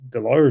the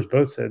lawyers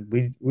both said,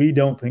 we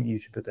don't think you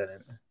should put that in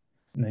there.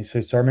 And they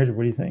said, Sergeant Major,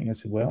 what do you think? I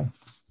said, well,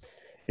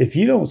 if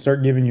you don't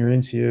start giving your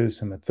NCOs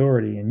some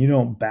authority and you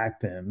don't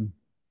back them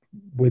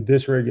with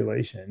this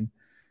regulation,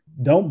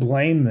 don't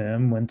blame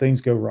them when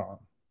things go wrong.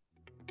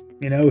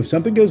 If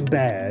something goes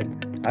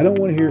bad, I don't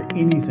want to hear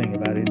anything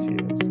about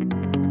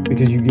NCOs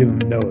because you give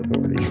them no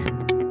authority.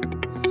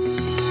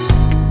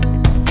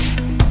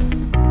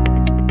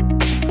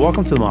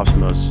 Welcome to the Mops and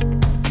Most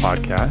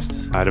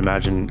podcast. I'd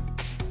imagine,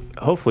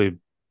 hopefully,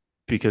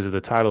 because of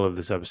the title of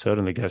this episode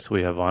and the guests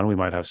we have on, we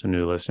might have some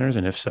new listeners.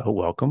 And if so,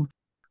 welcome.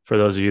 For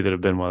those of you that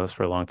have been with us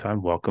for a long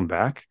time, welcome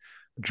back.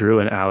 Drew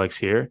and Alex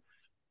here.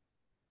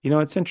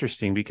 It's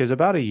interesting because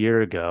about a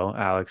year ago,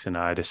 Alex and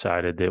I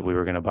decided that we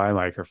were going to buy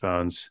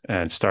microphones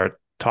and start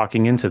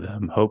talking into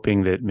them,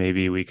 hoping that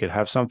maybe we could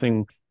have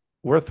something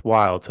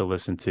worthwhile to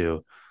listen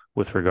to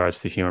with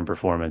regards to human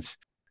performance.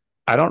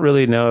 I don't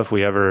really know if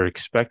we ever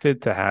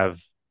expected to have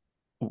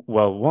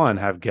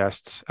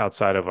guests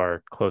outside of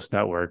our close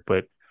network,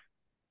 but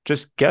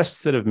just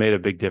guests that have made a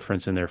big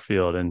difference in their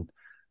field. And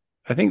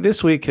I think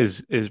this week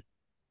is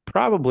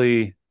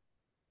probably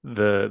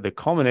the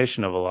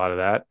culmination of a lot of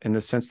that, in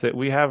the sense that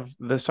we have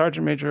the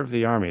Sergeant Major of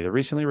the Army, the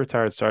recently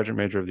retired Sergeant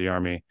Major of the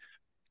Army,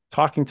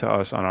 talking to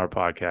us on our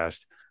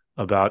podcast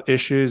about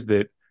issues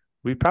that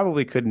we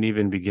probably couldn't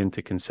even begin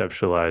to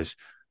conceptualize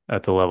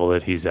at the level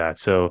that he's at.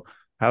 So,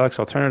 Alex,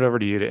 I'll turn it over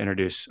to you to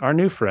introduce our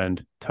new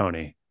friend,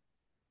 Tony.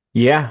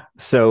 Yeah.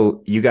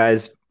 So you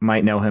guys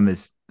might know him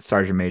as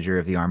Sergeant Major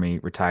of the Army,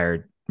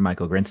 retired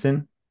Michael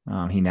Grinston.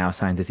 He now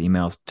signs his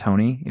emails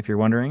Tony, if you're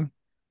wondering.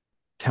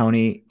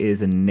 Tony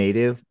is a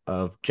native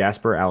of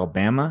Jasper,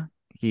 Alabama.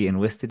 He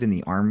enlisted in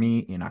the Army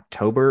in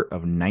October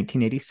of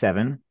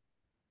 1987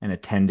 and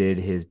attended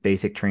his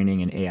basic training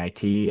in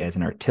AIT as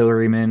an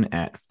artilleryman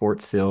at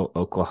Fort Sill,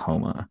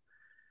 Oklahoma.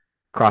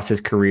 Across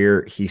his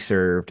career, he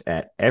served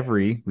at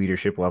every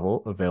leadership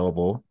level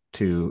available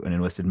to an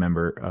enlisted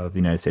member of the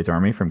United States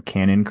Army, from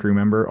cannon crew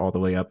member all the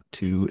way up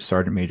to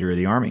Sergeant Major of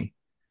the Army.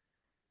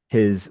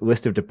 His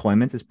list of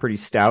deployments is pretty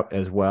stout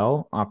as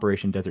well: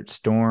 Operation Desert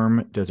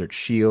Storm, Desert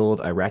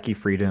Shield, Iraqi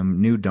Freedom,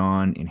 New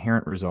Dawn,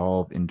 Inherent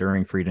Resolve,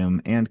 Enduring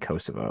Freedom, and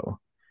Kosovo.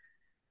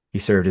 He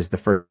served as the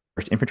 1st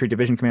Infantry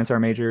Division Command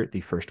Sergeant Major,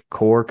 the 1st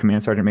Corps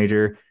Command Sergeant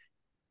Major,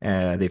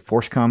 the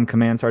FORSCOM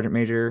Command Sergeant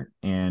Major,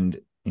 and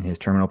in his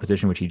terminal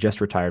position, which he just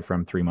retired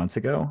from 3 months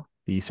ago,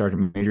 the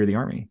Sergeant Major of the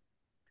Army.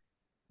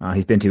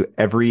 He's been to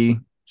every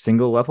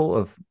single level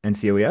of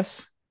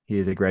NCOES. He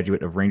is a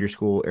graduate of Ranger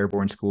School,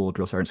 Airborne School,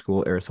 Drill Sergeant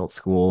School, Air Assault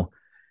School,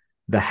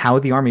 the How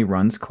the Army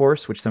Runs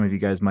course, which some of you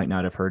guys might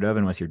not have heard of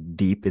unless you're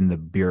deep in the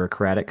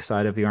bureaucratic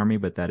side of the Army,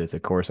 but that is a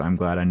course I'm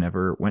glad I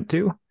never went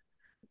to.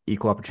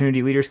 Equal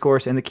Opportunity Leaders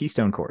course, and the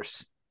Keystone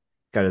course.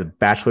 Got a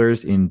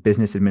bachelor's in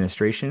Business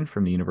Administration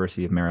from the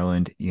University of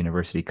Maryland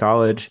University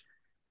College.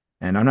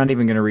 And I'm not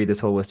even going to read this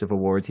whole list of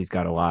awards. He's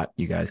got a lot.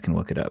 You guys can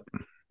look it up.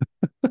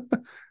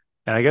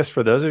 And I guess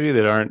for those of you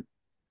that aren't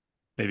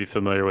maybe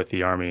familiar with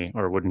the Army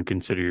or wouldn't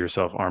consider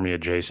yourself Army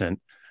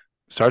adjacent,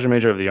 Sergeant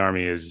Major of the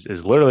Army is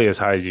literally as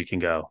high as you can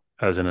go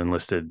as an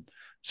enlisted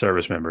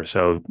service member.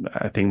 So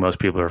I think most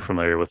people are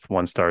familiar with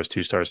 1 stars,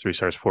 2 stars, 3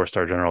 stars,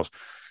 4-star generals.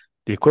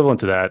 The equivalent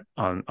to that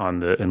on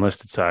the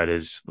enlisted side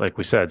is, like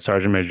we said,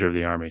 Sergeant Major of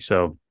the Army.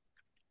 So,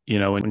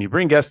 when you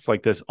bring guests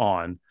like this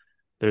on,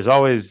 there's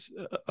always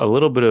a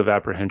little bit of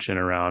apprehension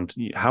around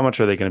how much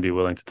are they going to be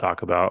willing to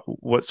talk about?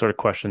 What sort of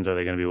questions are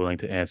they going to be willing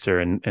to answer?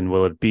 And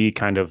will it be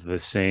kind of the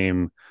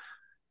same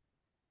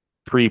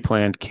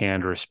pre-planned,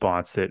 canned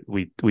response that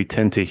we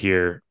tend to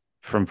hear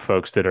from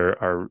folks that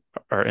are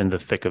in the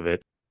thick of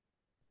it?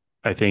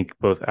 I think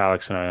both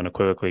Alex and I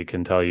unequivocally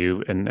can tell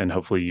you, and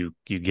hopefully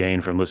you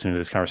gain from listening to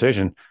this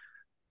conversation,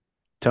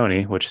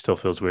 Tony, which still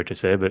feels weird to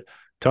say, but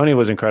Tony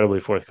was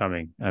incredibly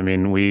forthcoming. I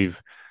mean, we've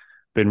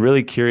been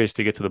really curious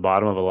to get to the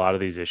bottom of a lot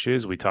of these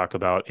issues. We talk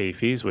about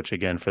AFEs, which,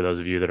 again, for those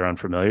of you that are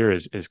unfamiliar,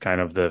 is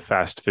kind of the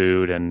fast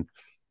food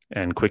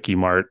and quickie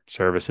mart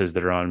services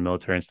that are on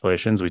military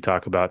installations. We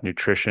talk about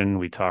nutrition.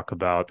 We talk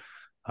about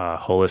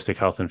holistic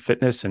health and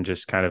fitness, and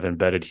just kind of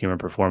embedded human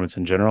performance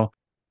in general.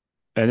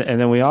 And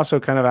then we also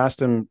kind of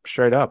asked him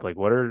straight up, like,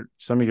 what are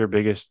some of your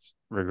biggest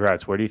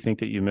regrets? Where do you think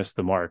that you missed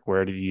the mark?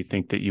 Where do you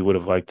think that you would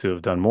have liked to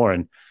have done more?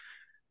 And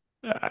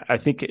I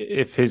think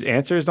if his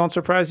answers don't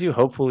surprise you,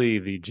 hopefully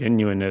the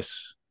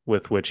genuineness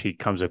with which he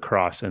comes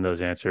across in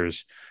those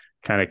answers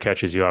kind of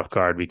catches you off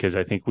guard, because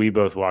I think we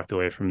both walked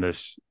away from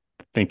this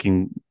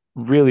thinking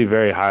really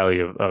very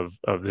highly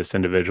of this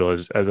individual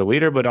as a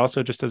leader, but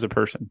also just as a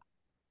person.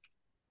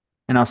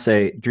 And I'll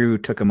say Drew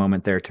took a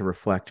moment there to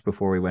reflect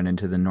before we went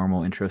into the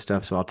normal intro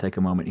stuff. So I'll take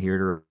a moment here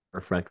to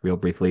reflect real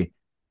briefly.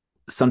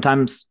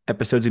 Sometimes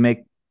episodes we make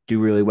do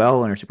really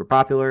well and are super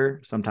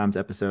popular. Sometimes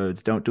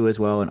episodes don't do as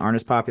well and aren't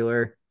as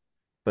popular.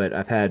 But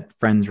I've had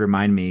friends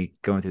remind me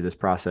going through this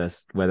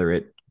process, whether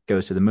it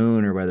goes to the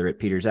moon or whether it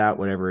peters out,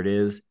 whatever it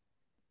is,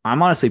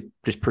 I'm honestly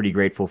just pretty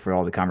grateful for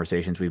all the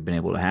conversations we've been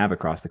able to have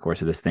across the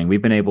course of this thing.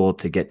 We've been able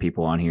to get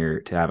people on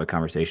here to have a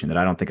conversation that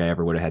I don't think I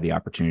ever would have had the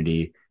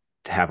opportunity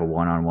to have a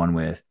one-on-one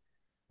with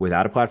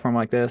without a platform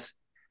like this.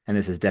 And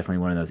this is definitely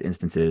one of those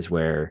instances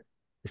where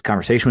this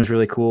conversation was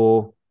really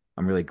cool.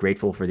 I'm really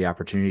grateful for the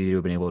opportunity to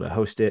have been able to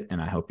host it.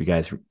 And I hope you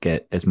guys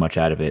get as much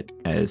out of it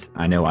as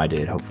I know I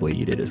did. Hopefully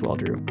you did as well,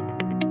 Drew.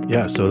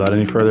 Yeah. So without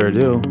any further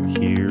ado,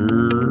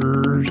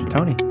 here's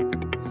Tony.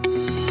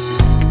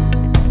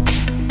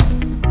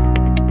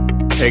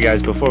 Hey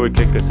guys, before we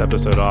kick this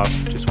episode off,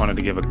 just wanted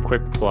to give a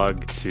quick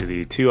plug to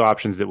the two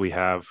options that we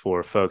have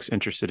for folks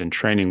interested in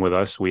training with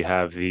us. We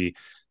have the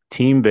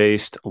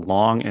team-based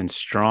long and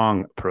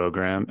strong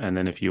program. And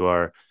then if you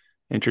are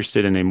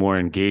interested in a more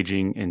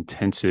engaging,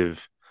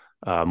 intensive,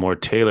 more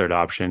tailored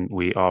option,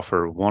 we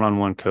offer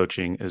one-on-one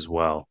coaching as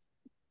well.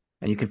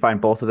 And you can find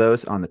both of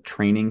those on the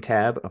training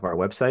tab of our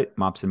website,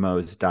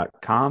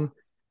 mopsandmos.com.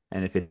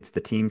 And if it's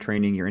the team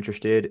training you're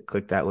interested,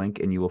 click that link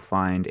and you will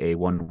find a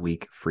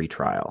 1-week free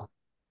trial.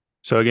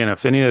 So again,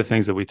 if any of the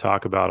things that we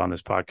talk about on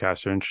this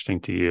podcast are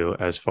interesting to you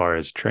as far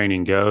as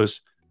training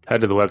goes,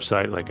 head to the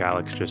website like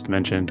Alex just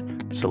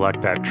mentioned,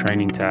 select that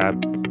training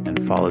tab,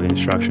 and follow the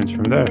instructions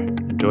from there.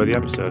 Enjoy the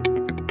episode.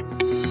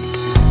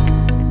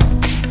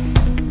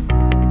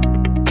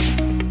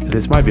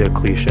 This might be a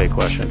cliche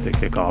question to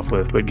kick off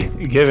with, but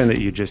given that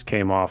you just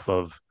came off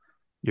of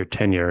your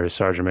tenure as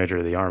Sergeant Major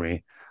of the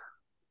Army,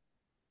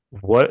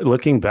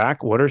 looking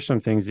back, what are some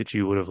things that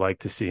you would have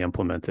liked to see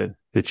implemented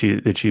that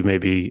you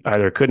maybe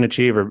either couldn't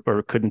achieve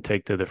or couldn't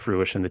take to the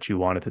fruition that you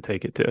wanted to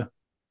take it to?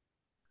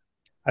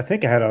 I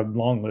think I had a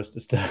long list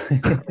of stuff.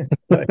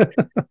 But,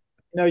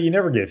 you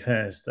never get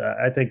finished.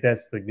 I think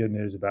that's the good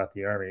news about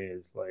the Army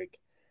is like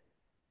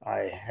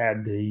I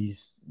had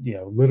these,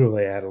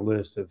 literally I had a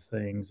list of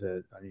things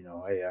that,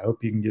 hey, I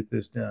hope you can get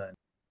this done.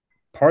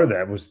 Part of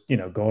that was,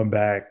 going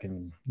back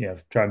and,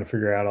 trying to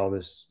figure out all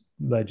this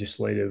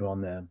legislative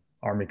on the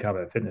Army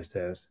combat fitness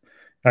test.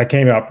 I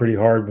came out pretty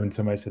hard when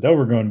somebody said, "Oh,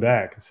 we're going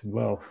back." I said,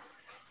 "Well,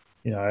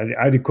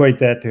 I'd equate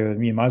that to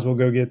you might as well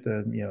go get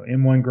the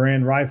M1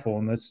 Grand rifle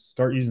and let's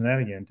start using that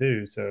again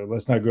too. So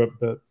let's not go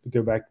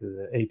back to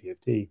the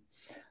APFT."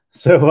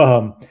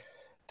 So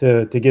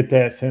to get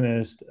that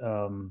finished,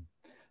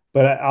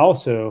 but I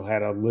also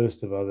had a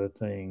list of other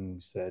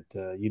things that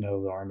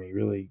the Army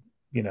really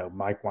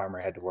Mike Weimer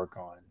had to work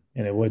on,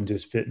 and it wasn't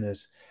just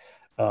fitness.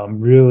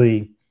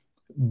 Really,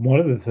 one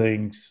of the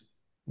things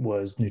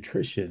was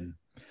nutrition.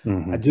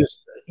 Mm-hmm. I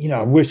just,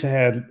 I wish I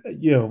had,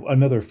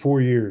 another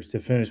 4 years to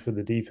finish with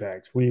the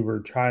DFACs. We were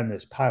trying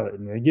this pilot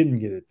and we didn't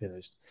get it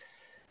finished,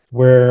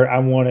 where I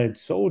wanted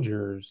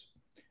soldiers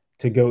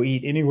to go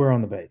eat anywhere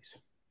on the base,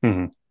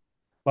 Mm-hmm.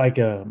 like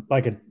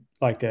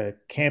a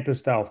campus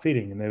style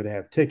feeding, and they would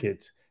have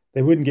tickets.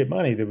 They wouldn't get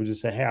money. They would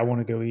just say, "Hey, I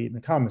want to go eat in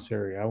the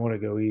commissary. I want to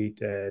go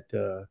eat at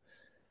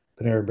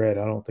Panera Bread."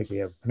 I don't think we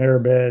have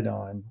Panera Bread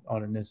on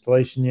an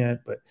installation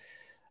yet, but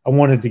I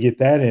wanted to get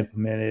that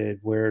implemented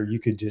where you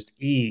could just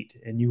eat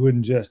and you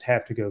wouldn't just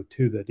have to go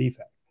to the DFAC.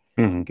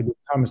 Mm-hmm. It could be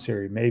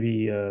commissary,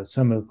 maybe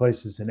some of the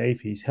places in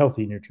AFES,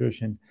 healthy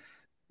nutrition,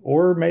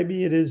 or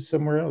maybe it is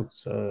somewhere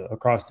else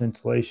across the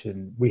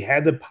installation. We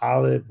had the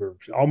pilot. We're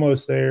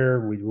almost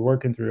there. We were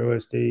working through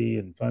OSD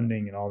and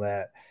funding and all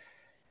that,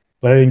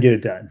 but I didn't get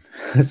it done.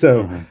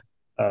 So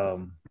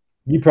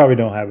you probably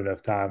don't have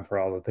enough time for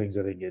all the things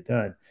that didn't get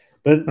done.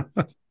 But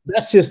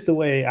that's just the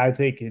way I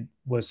think it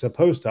was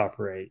supposed to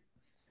operate.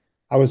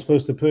 I was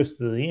supposed to push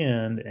to the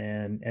end,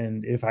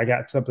 and if I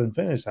got something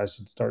finished, I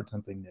should start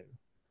something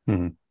new.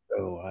 Mm-hmm.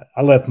 So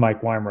I left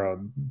Mike Weimer a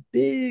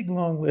big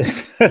long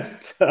list of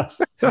stuff.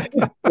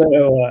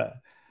 So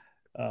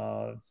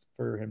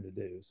for him to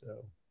do.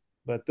 So,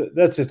 but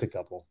that's just a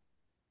couple.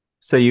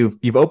 So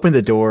you've opened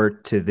the door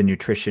to the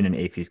nutrition and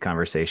AFES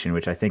conversation,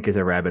 which I think is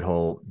a rabbit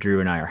hole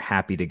Drew and I are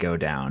happy to go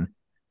down.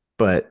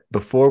 But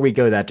before we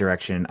go that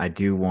direction, I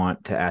do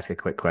want to ask a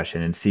quick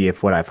question and see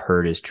if what I've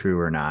heard is true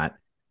or not.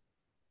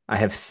 I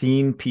have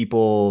seen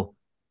people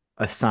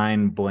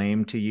assign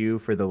blame to you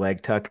for the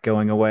leg tuck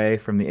going away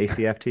from the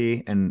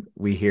ACFT. And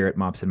we here at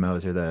Mops and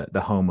Mo's are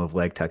the home of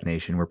leg tuck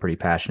nation. We're pretty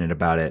passionate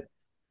about it.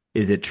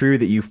 Is it true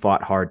that you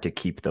fought hard to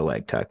keep the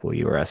leg tuck while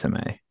you were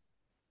SMA?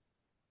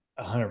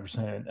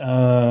 100%.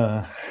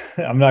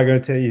 I'm not going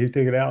to tell you who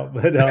took it out,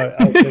 but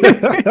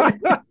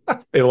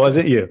it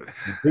wasn't you.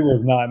 It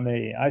was not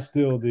me. I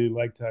still do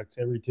leg tucks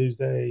every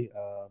Tuesday,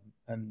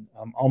 and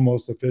I'm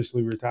almost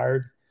officially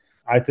retired.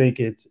 I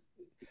think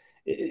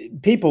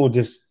people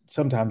just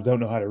sometimes don't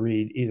know how to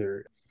read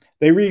either.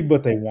 They read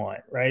what they want,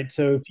 right?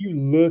 So if you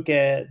look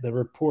at the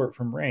report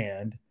from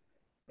Rand,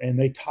 and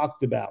they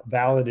talked about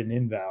valid and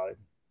invalid,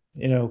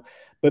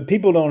 but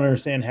people don't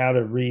understand how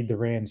to read the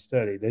Rand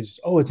study. They just,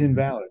 oh, it's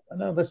invalid.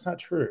 No, that's not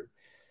true.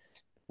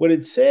 What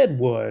it said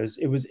was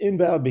it was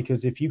invalid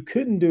because if you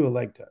couldn't do a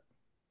leg tuck,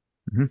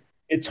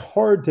 it's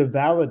hard to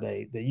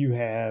validate that you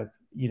have,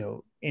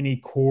 any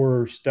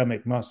core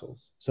stomach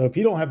muscles. So if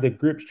you don't have the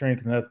grip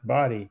strength in the upper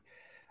body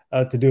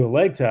to do a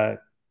leg tuck,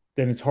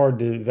 then it's hard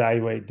to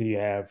evaluate, do you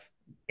have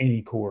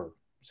any core?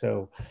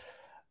 So,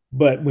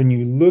 but when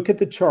you look at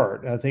the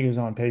chart, I think it was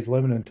on page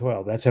 11 and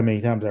 12. That's how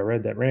many times I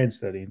read that Rand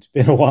study. It's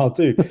been a while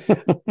too.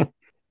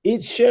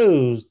 It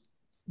shows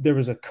there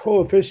was a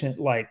coefficient,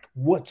 like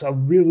what's a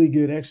really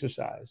good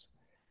exercise.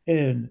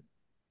 And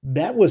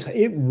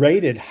it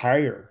rated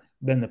higher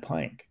than the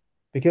plank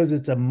because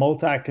it's a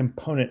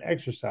multi-component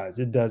exercise.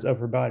 It does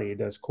upper body, it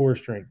does core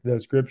strength, it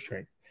does grip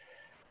strength.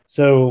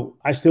 So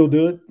I still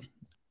do it.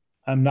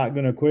 I'm not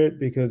going to quit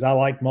because I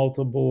like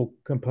multiple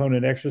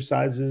component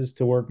exercises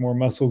to work more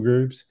muscle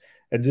groups.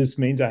 It just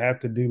means I have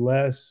to do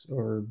less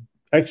or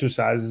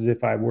exercises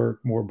if I work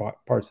more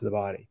parts of the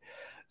body.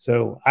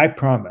 So I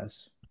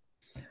promise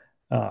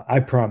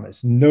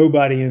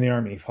nobody in the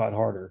Army fought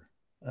harder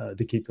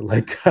to keep the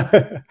leg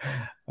tie.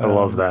 I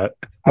love that.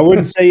 I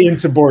wouldn't say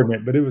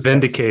insubordinate, but it was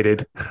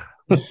Vindicated.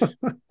 All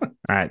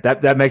right,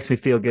 that makes me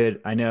feel good.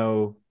 I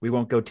know we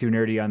won't go too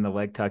nerdy on the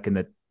leg tuck and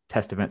the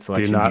test event Do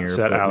selection not here,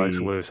 set but Alex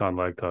loose on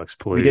leg tucks,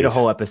 please. we did a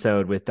whole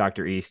episode with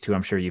Dr. East, who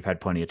I'm sure you've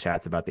had plenty of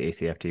chats about the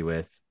ACFT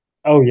with.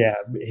 Oh yeah,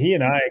 he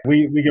and I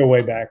we go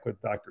way back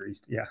with Dr.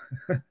 East. Yeah.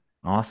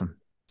 Awesome.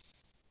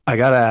 I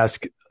got to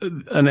ask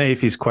an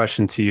AFES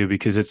question to you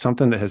because it's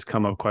something that has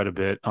come up quite a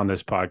bit on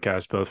this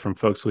podcast, both from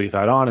folks we've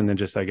had on and then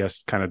just, I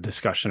guess, kind of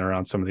discussion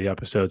around some of the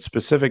episodes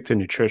specific to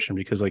nutrition.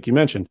 Because like you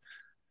mentioned,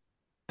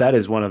 that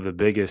is one of the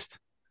biggest,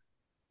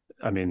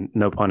 I mean,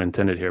 no pun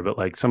intended here, but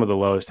like some of the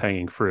lowest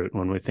hanging fruit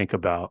when we think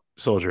about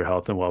soldier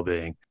health and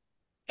well-being.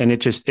 And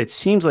it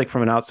seems like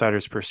from an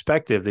outsider's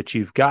perspective that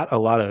you've got a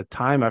lot of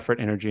time, effort,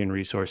 energy, and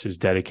resources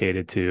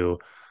dedicated to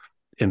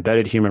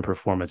embedded human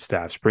performance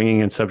staffs,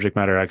 bringing in subject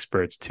matter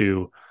experts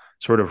to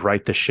sort of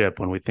right the ship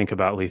when we think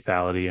about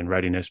lethality and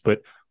readiness. But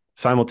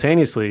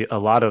simultaneously, a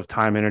lot of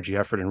time, energy,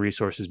 effort, and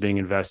resources being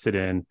invested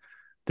in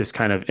this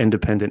kind of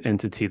independent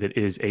entity that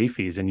is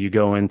AFES. And you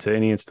go into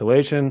any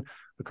installation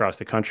across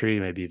the country,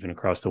 maybe even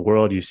across the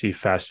world, you see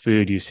fast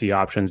food, you see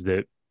options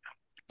that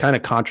kind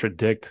of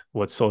contradict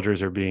what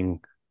soldiers are being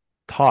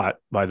taught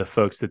by the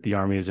folks that the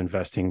Army is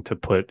investing to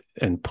put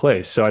in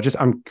place. So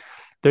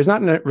there's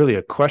not really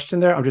a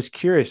question there. I'm just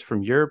curious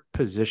from your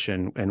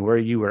position and where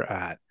you were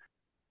at,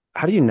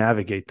 how do you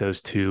navigate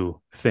those two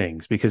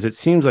things? Because it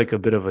seems like a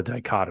bit of a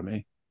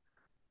dichotomy.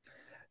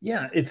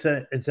 Yeah, it's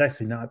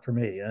actually not for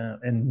me,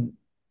 and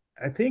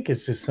I think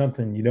it's just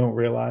something you don't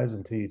realize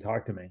until you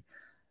talk to me.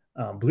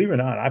 Believe it or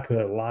not, I put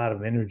a lot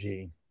of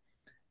energy.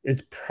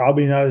 It's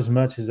probably not as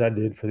much as I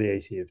did for the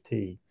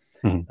ACFT,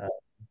 Mm-hmm.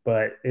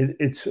 but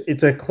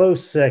it's a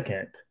close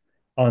second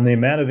on the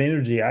amount of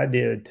energy I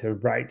did to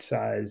right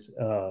size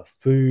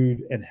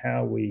food and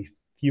how we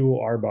fuel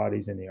our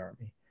bodies in the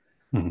Army.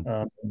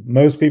 Mm-hmm.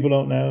 Most people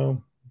don't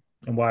know,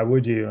 and why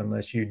would you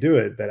unless you do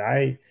it? But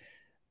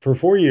for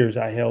 4 years,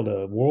 I held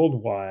a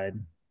worldwide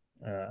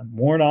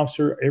warrant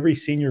officer, every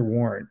senior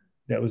warrant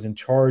that was in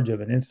charge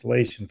of an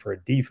installation for a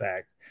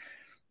DFAC.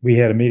 We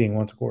had a meeting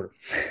once a quarter,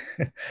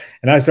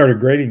 and I started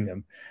grading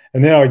them.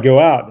 And then I would go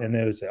out, and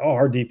they would say, "Oh,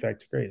 our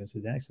defect's great." I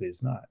said, "Actually,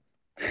 it's not."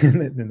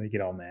 And then they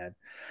get all mad.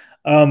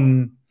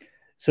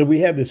 So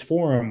we have this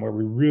forum where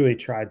we really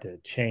tried to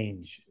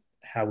change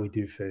how we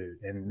do food,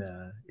 and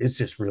it's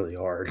just really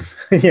hard.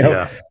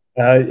 Yeah.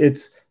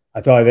 It's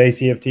I thought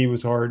ACFT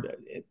was hard.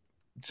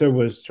 So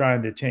was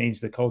trying to change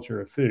the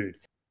culture of food.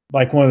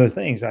 Like one of the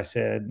things I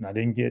said, and I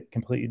didn't get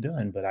completely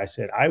done, but I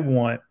said I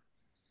want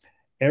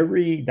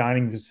every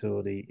dining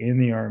facility in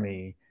the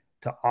Army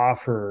to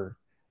offer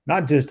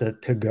not just a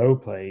to-go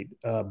plate,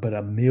 but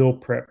a meal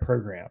prep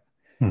program.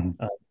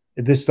 Mm-hmm.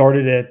 This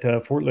started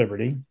at Fort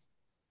Liberty,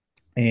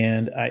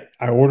 and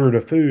I ordered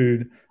a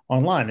food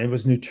online. It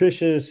was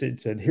nutritious.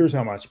 It said, here's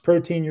how much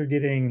protein you're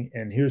getting,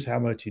 and here's how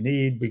much you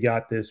need. We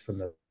got this from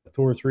the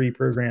Thor 3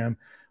 program,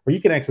 where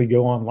you can actually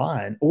go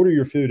online, order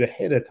your food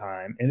ahead of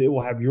time, and it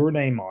will have your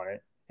name on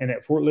it. And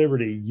at Fort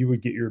Liberty, you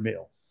would get your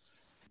meal.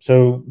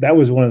 So that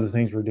was one of the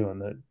things we're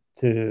doing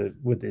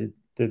with the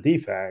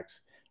DFACs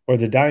or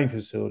the dining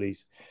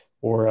facilities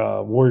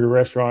or Warrior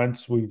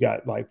restaurants. We've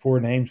got like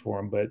 4 names for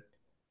them, but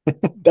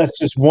that's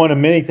just one of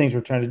many things we're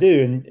trying to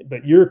do.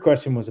 But your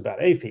question was about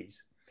AFES,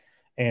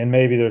 and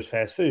maybe there's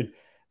fast food.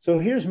 So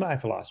here's my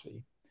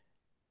philosophy: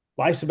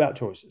 life's about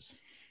choices,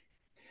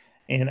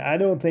 and I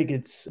don't think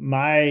it's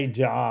my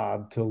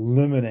job to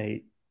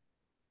eliminate,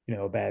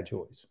 a bad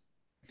choice.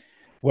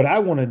 What I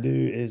want to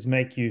do is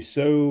make you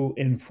so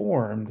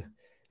informed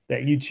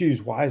that you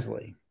choose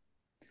wisely.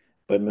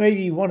 But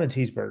maybe you want a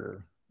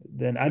cheeseburger,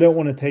 then I don't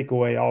want to take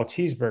away all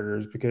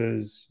cheeseburgers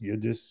because you'll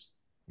just,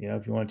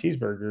 if you want a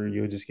cheeseburger,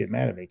 you'll just get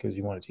mad at me because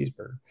you want a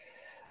cheeseburger.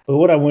 But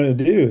what I want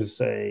to do is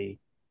say,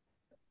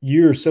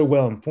 you're so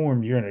well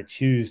informed, you're going to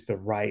choose the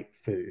right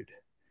food.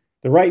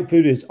 The right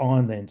food is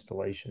on the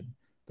installation.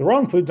 The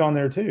wrong food's on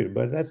there too,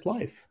 but that's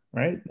life,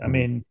 right? I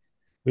mean,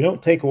 we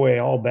don't take away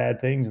all bad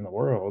things in the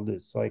world.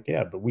 It's like,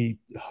 yeah, but we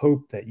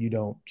hope that you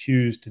don't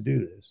choose to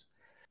do this.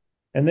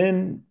 And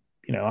then,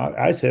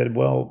 I said,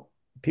 well,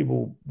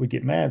 people would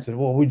get mad and said,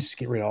 well, we just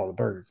get rid of all the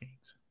Burger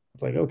Kings.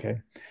 It's like,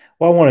 okay,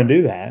 well, I want to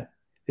do that.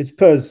 It's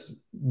because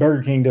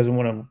Burger King doesn't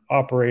want to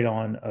operate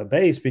on a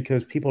base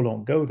because people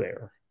don't go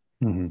there.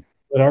 Mm-hmm.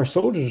 But our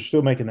soldiers are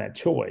still making that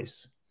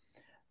choice.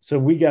 So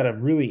we got to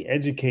really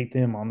educate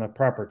them on the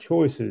proper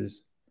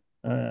choices.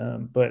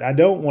 But I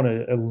don't want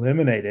to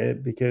eliminate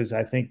it because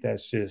I think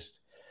that's just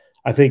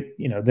I think,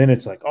 then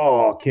it's like,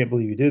 oh, I can't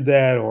believe you did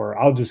that, or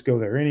I'll just go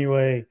there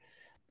anyway.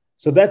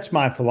 So that's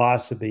my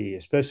philosophy,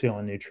 especially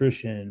on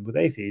nutrition with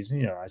AFEs.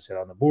 I sit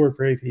on the board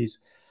for AFEs,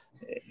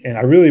 and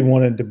I really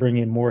wanted to bring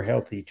in more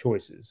healthy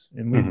choices.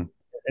 And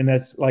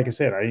that's, like I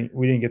said,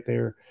 we didn't get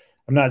there.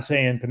 I'm not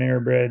saying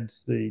Panera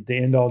Bread's the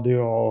end all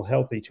do all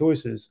healthy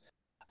choices,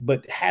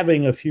 but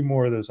having a few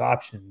more of those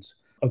options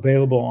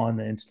available on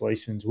the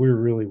installations, we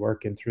were really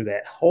working through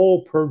that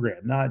whole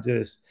program, not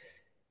just,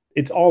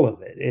 it's all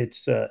of it.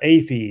 It's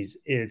AFEs,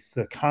 it's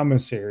the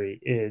commissary,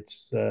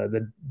 it's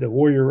the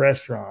Warrior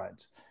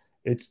restaurants.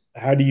 It's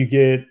how do you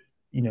get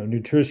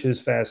nutritious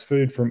fast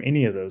food from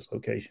any of those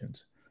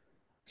locations.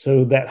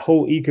 So that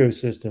whole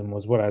ecosystem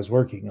was what I was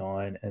working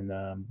on, and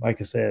like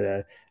I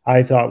said,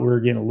 I thought we were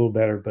getting a little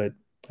better, but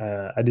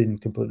I didn't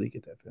completely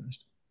get that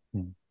finished.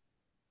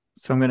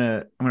 So I'm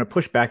gonna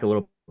push back a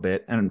little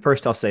bit, and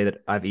first I'll say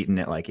that I've eaten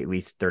at like at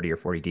least 30 or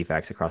 40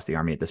 DFACs across the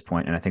Army at this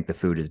point, and I think the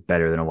food is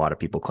better than a lot of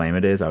people claim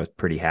it is. I was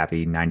pretty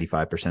happy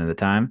 95% of the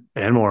time,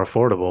 and more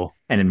affordable,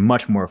 and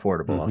much more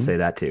affordable. I'll say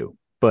that too.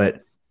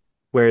 But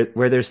where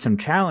there's some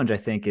challenge, I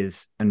think,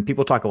 is, and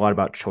people talk a lot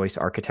about choice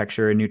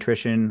architecture in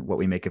nutrition, what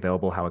we make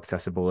available, how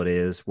accessible it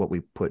is, what we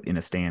put in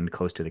a stand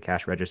close to the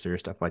cash register,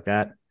 stuff like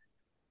that.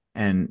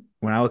 And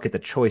when I look at the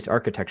choice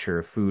architecture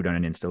of food on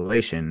an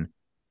installation,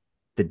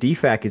 the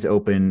DFAC is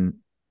open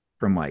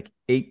from like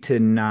 8 to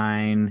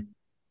 9,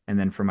 and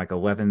then from like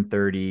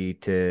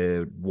 11:30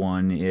 to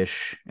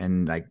 1-ish,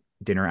 and like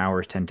dinner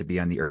hours tend to be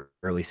on the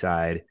early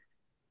side.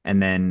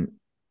 And then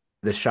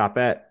the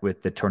shopette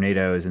with the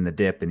tornadoes and the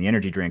dip and the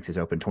energy drinks is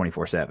open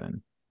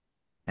 24/7.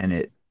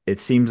 And it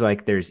seems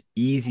like there's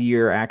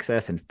easier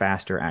access and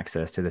faster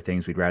access to the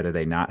things we'd rather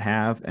they not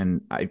have.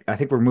 And I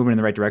think we're moving in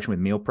the right direction with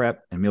meal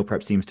prep, and meal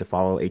prep seems to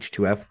follow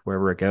H2F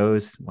wherever it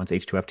goes. Once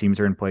H2F teams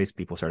are in place,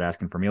 people start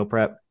asking for meal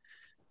prep.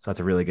 So that's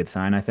a really good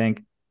sign, I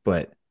think.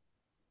 But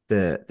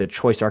the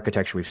choice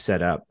architecture we've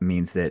set up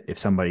means that if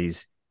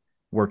somebody's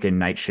working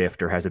night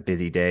shift or has a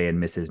busy day and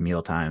misses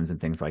meal times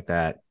and things like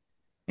that,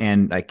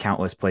 and like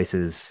countless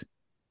places,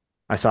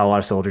 I saw a lot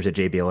of soldiers at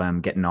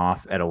JBLM getting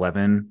off at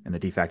 11, and the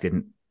DFAC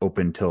didn't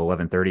open till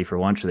 11:30 for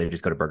lunch, so they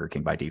just go to Burger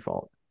King by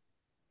default.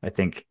 I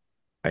think,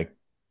 I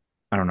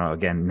don't know,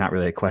 again, not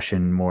really a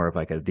question, more of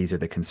like these are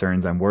the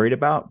concerns I'm worried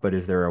about, but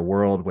is there a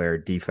world where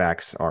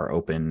DFACs are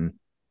open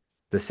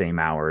the same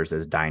hours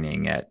as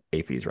dining at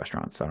AFES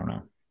restaurants? I don't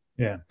know.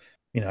 Yeah.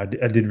 I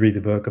did read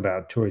the book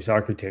about choice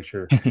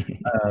architecture.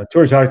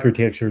 Choice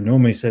architecture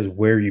normally says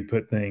where you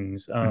put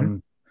things.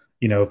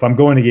 If I'm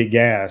going to get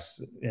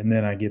gas and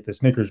then I get the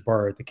Snickers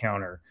bar at the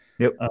counter,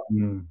 yep.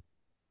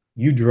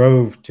 You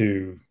drove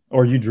to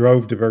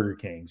Burger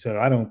King. So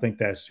I don't think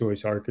that's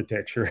choice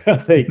architecture. I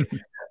think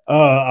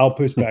I'll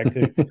push back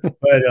too.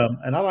 But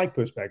and I like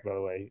pushback, by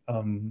the way.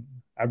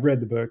 I've read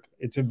the book.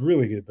 It's a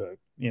really good book.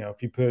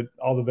 If you put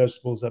all the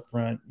vegetables up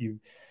front,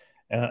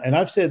 and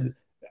I've said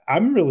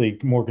I'm really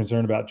more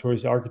concerned about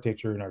choice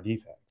architecture in our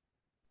DFAC.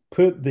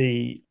 Put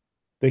the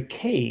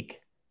cake,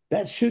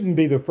 that shouldn't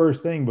be the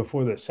first thing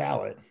before the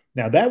salad.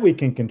 Now that we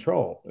can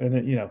control, and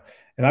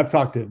and I've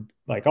talked to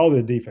like all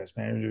the defense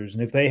managers,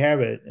 and if they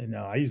have it, and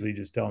I usually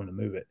just tell them to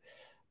move it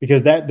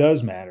because that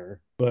does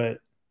matter. But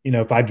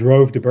if I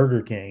drove to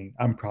Burger King,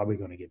 I'm probably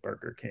going to get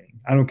Burger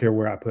King. I don't care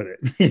where I put it.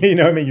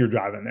 You're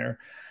driving there.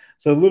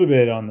 So a little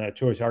bit on the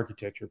choice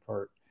architecture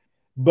part,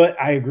 but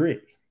I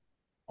agree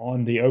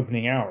on the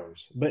opening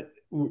hours. But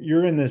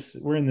we're in this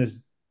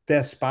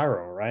death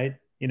spiral, right?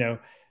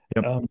 Yep.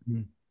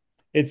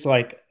 It's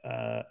like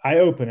I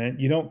open it,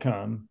 you don't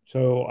come,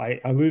 so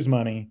I lose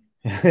money.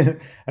 And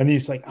then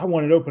it's like, I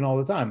want it open all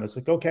the time. It's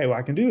like, okay, well,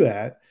 I can do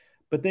that,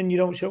 but then you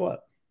don't show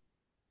up.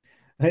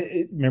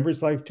 Remember,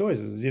 it's life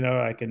choices.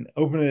 I can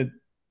open it.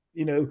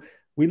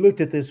 We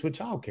looked at this with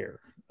childcare.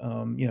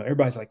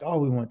 Everybody's like, oh,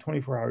 we want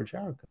 24-hour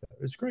childcare.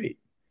 It's great.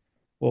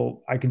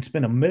 Well, I can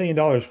spend $1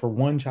 million for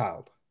one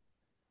child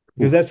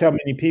because that's how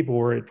many people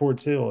were at Fort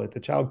Sill at the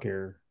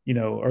childcare,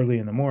 early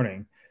in the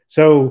morning.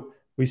 So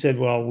we said,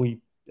 well,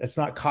 that's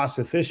not cost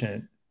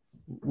efficient.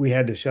 We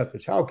had to shut the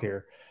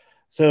childcare.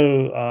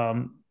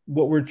 So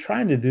what we're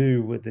trying to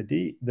do with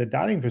the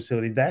dining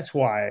facility, that's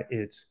why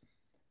it's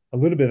a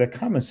little bit of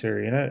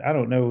commissary. And I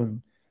don't know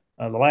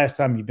the last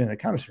time you've been to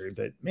commissary,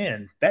 but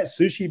man, that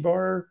sushi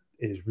bar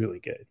is really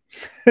good.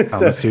 I'm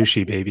a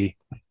sushi baby.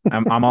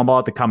 I'm all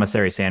about the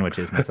commissary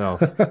sandwiches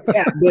myself.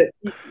 Yeah, but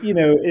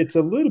it's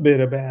a little bit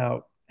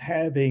about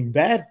having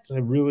that's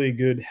a really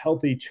good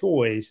healthy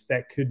choice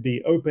that could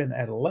be open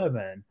at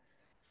 11,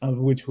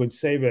 which would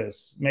save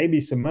us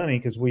maybe some money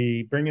because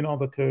we bring in all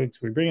the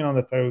cooks, we bring in all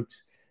the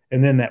folks,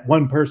 and then that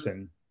one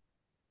person,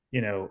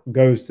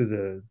 goes to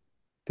the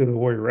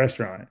Warrior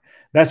restaurant.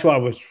 That's why I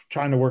was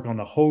trying to work on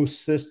the whole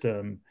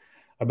system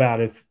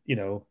about if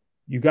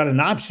you got an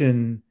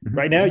option.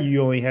 Right now,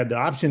 you only have the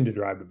option to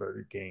drive to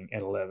Burger King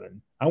at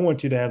 11. I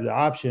want you to have the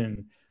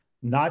option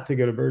not to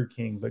go to Burger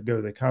King, but go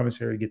to the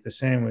commissary, get the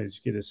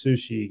sandwich, get a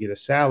sushi, get a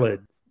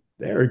salad.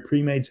 There are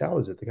pre-made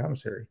salads at the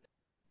commissary.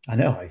 I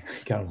know, I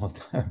got them all the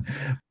time.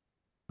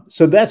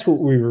 So that's what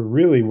we were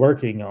really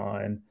working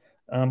on.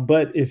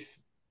 But if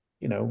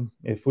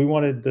we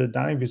wanted the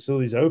dining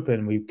facilities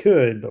open, we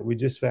could, but we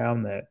just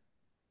found that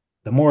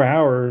the more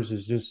hours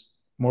is just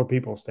more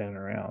people standing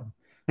around.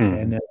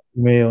 Mm-hmm. And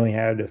we only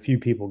had a few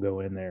people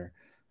go in there.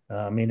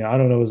 I mean, I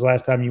don't know, it was the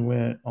last time you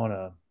went on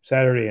a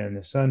Saturday and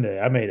a Sunday.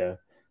 I made a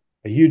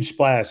huge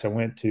splash. I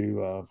went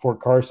to Fort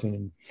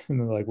Carson and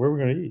they're like, where are we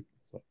going to eat?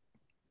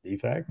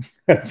 DFAC.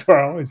 That's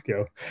where I always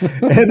go.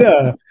 And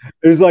it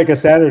was like a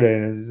Saturday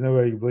and there's no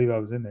way you can believe I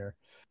was in there.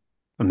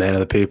 A man of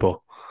the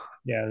people.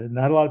 Yeah,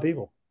 not a lot of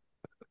people.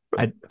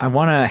 I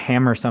want to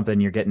hammer something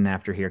you're getting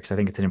after here because I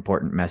think it's an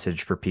important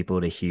message for people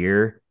to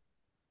hear.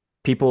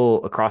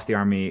 People across the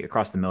Army,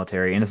 across the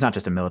military, and it's not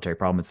just a military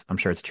problem. I'm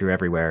sure it's true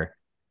everywhere,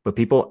 but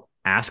people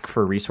ask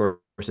for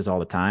resources all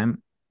the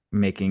time,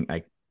 making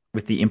like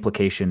with the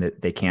implication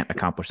that they can't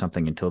accomplish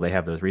something until they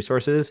have those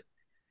resources.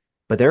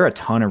 But there are a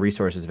ton of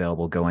resources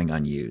available going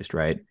unused,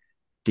 right?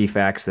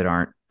 DFACs that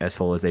aren't as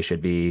full as they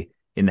should be.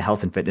 In the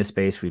health and fitness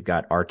space, we've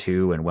got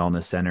R2 and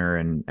Wellness Center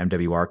and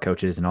MWR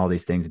coaches and all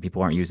these things, and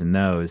people aren't using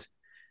those.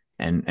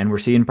 And we're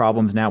seeing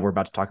problems now. We're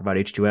about to talk about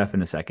H2F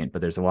in a second,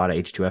 but there's a lot of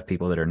H2F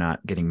people that are not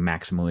getting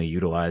maximally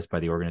utilized by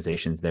the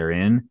organizations they're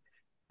in.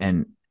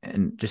 And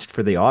just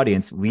for the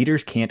audience,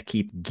 leaders can't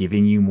keep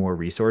giving you more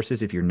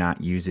resources if you're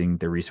not using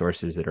the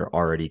resources that are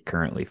already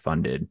currently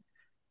funded.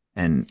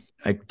 And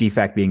like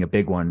DFAC being a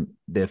big one,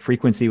 the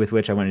frequency with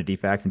which I went to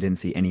DFACs and didn't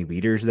see any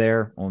leaders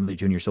there, only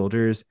junior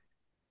soldiers,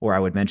 or I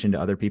would mention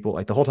to other people,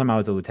 like the whole time I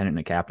was a lieutenant and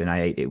a captain,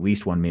 I ate at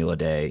least one meal a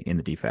day in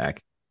the DFAC,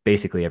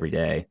 basically every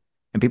day.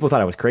 And people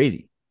thought I was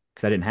crazy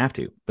because I didn't have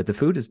to. But the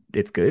food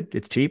it's good.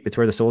 It's cheap. It's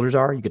where the soldiers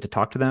are. You get to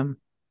talk to them.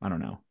 I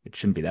don't know. It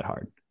shouldn't be that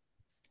hard.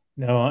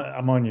 No,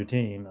 I'm on your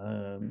team.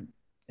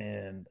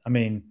 And I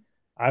mean,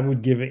 I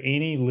would give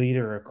any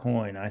leader a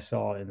coin I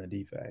saw in the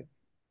DFAC.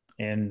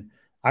 And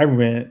I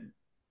went,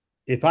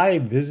 if I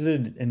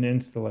visited an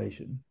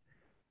installation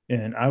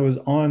and I was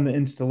on the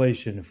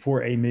installation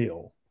for a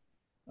meal,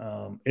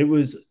 it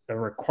was a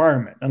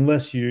requirement,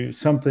 unless you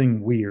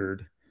something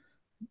weird,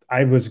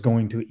 I was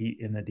going to eat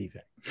in the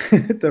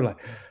DFAC. They're like,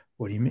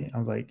 what do you mean? I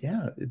was like,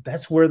 yeah,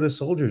 that's where the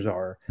soldiers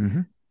are.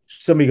 Mm-hmm.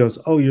 Somebody goes,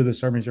 oh, you're the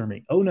Sarmy's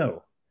Army. Oh,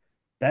 no,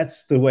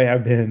 that's the way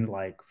I've been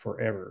like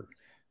forever.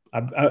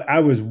 I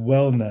was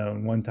well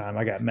known one time.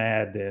 I got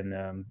mad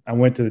and I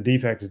went to the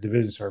DFAC as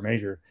Division Sergeant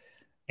Major,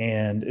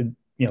 and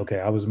okay,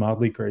 I was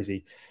mildly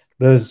crazy.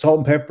 The salt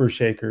and pepper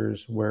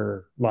shakers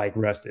were like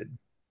rusted.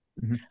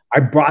 Mm-hmm. I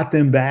brought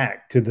them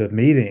back to the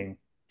meeting,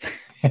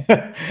 and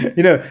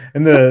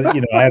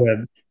I had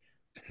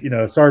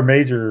a Sergeant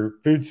Major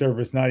Food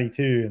Service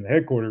 92 in the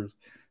headquarters.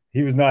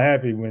 He was not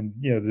happy when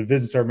the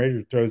division sergeant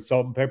major throws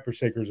salt and pepper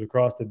shakers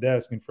across the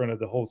desk in front of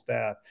the whole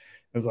staff.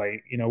 I was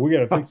like, we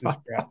got to fix this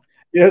crap.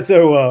 Yeah.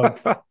 So,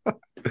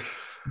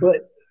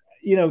 but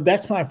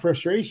that's my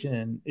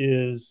frustration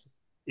is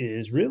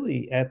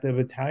really at the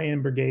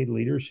battalion brigade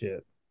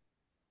leadership.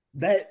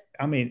 That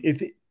I mean,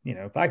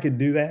 if I could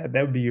do that,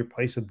 that would be your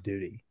place of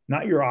duty,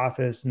 not your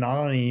office, not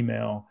on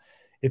email.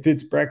 If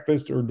it's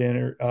breakfast or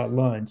dinner,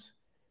 lunch,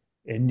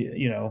 and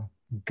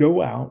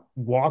go out,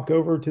 walk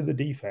over to the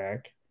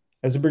DFAC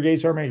as a brigade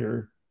sergeant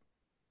major.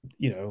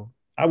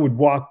 I would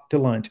walk to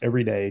lunch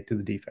every day to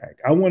the DFAC.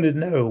 I wanted to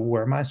know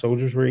where my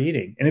soldiers were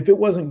eating, and if it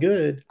wasn't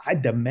good, I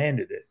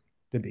demanded it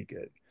to be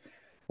good.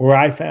 Where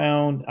I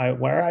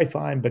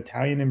find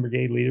battalion and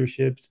brigade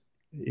leaderships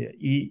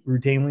eat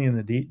routinely in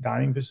the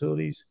dining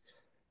facilities,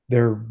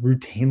 they're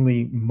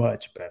routinely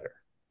much better.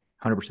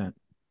 100%.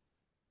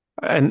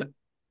 And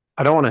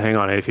I don't want to hang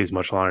on AFEs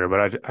much longer,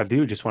 but I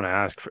do just want to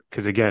ask,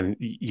 because again,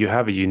 you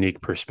have a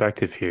unique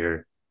perspective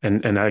here.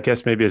 And I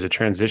guess maybe as a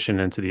transition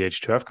into the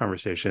H2F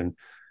conversation,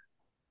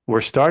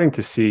 we're starting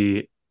to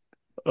see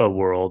a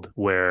world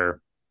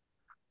where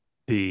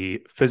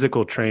the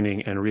physical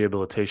training and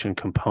rehabilitation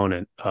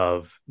component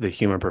of the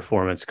human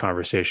performance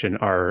conversation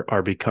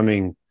are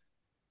becoming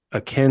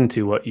akin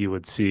to what you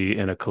would see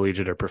in a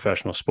collegiate or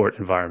professional sport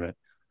environment.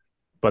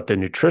 But the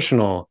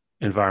nutritional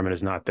environment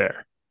is not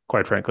there,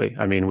 quite frankly.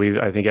 I mean,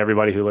 I think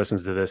everybody who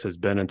listens to this has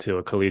been into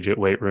a collegiate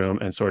weight room,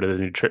 and sort of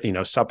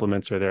the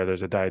supplements are there.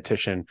 There's a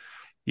dietitian.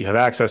 You have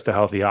access to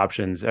healthy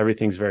options.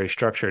 Everything's very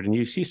structured. And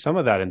you see some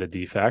of that in the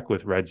DFAC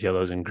with reds,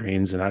 yellows, and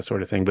greens and that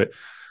sort of thing. But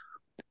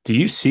do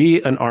you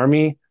see an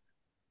Army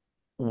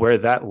where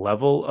that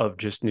level of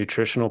just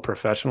nutritional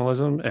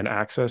professionalism and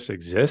access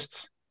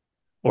exists?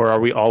 Or are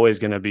we always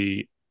going to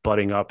be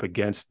butting up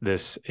against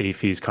this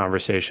AFES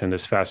conversation,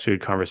 this fast food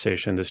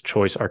conversation, this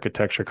choice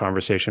architecture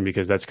conversation,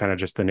 because that's kind of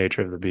just the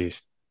nature of the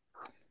beast?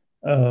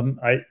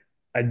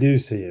 I do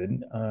see it.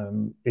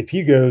 If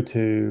you go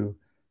to,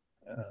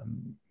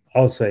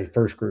 I'll say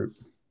first group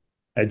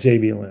at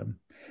JBLM,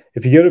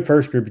 if you go to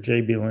first group at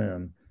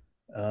JBLM,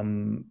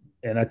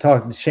 and I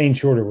talked, Shane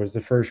Shorter was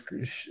the first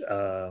group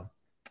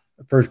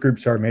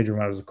sergeant major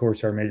when I was a corps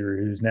sergeant major,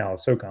 who's now a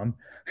SOCOM.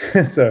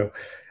 So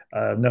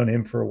I've known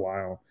him for a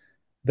while.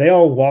 They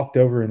all walked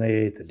over and they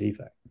ate the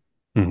DFAC.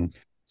 Mm-hmm.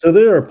 So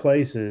there are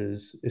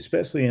places,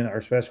 especially in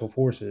our special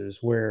forces,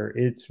 where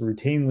it's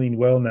routinely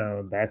well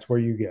known that's where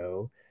you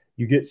go.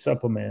 you get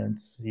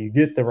supplements, you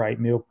get the right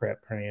meal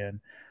prep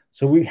plan.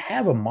 So we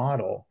have a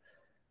model.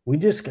 We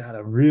just got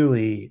to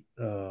really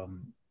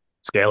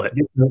Scale it.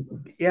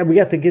 yeah, we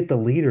got to get the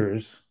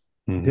leaders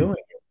Mm-hmm. doing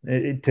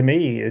it. To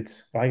me,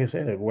 it's like I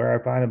said, where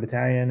I find a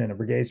battalion and a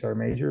brigade sergeant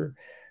major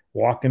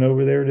walking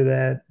over there to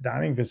that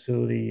dining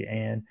facility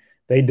and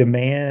they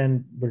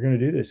demand we're going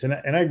to do this. And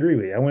I agree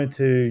with you. I went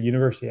to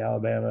University of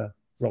Alabama,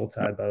 Roll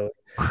Tide, by the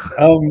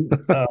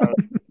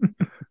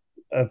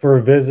way, for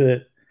a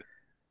visit.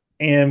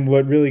 And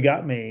what really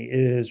got me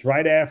is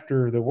right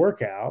after the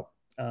workout,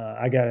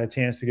 I got a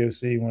chance to go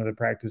see one of the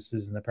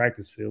practices in the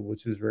practice field,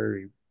 which is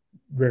very,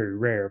 very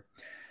rare.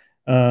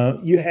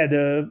 You had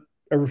a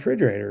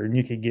refrigerator and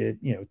you could get,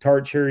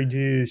 tart cherry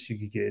juice, you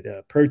could get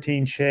a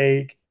protein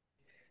shake.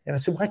 And I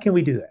said, why can't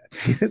we do that?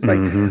 It's like,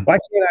 Mm-hmm. why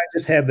can't I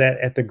just have that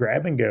at the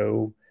grab and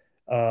go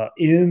I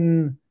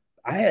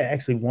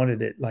actually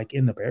wanted it like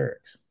in the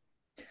barracks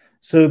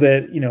so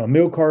that, a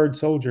meal card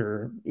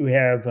soldier who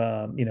have,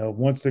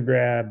 wants to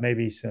grab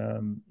maybe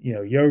some,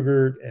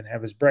 yogurt and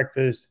have his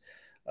breakfast.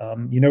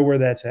 You know where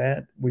that's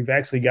at? We've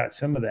actually got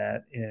some of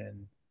that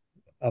in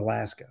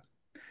Alaska.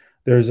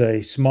 There's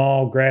a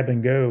small grab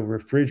and go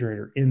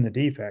refrigerator in the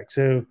DFAC.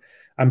 So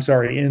I'm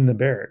sorry, in the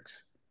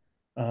barracks.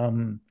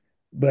 Um,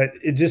 but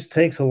it just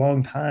takes a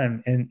long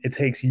time and it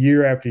takes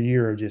year after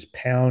year of just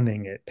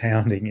pounding it,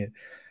 pounding it.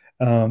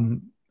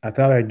 I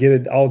thought I'd get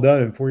it all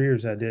done in 4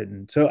 years. I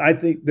didn't. So I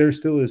think there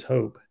still is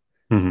hope.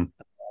 Mm-hmm.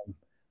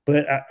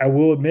 But I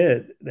will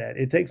admit that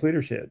it takes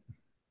leadership.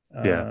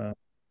 Yeah.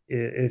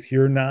 If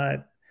you're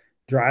not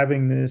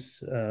driving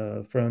this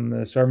from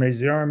the Sergeant Major of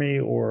the Army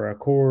or a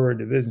Corps or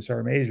Division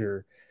Sergeant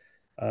Major,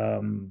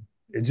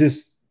 it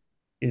just,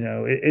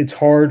 it's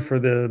hard for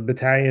the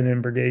battalion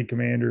and brigade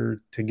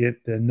commander to get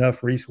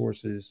enough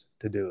resources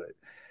to do it.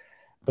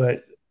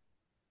 But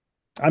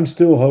I'm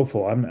still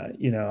hopeful.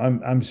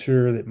 I'm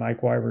sure that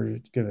Mike Weiber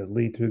is going to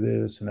lead through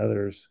this and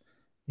others,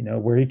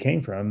 where he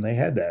came from, they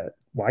had that.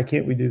 Why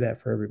can't we do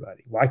that for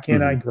everybody? Why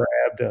can't I Mm-hmm.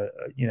 grab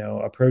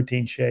a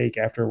protein shake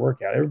after a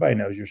workout? Everybody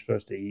knows you're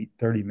supposed to eat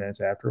 30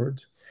 minutes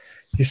afterwards.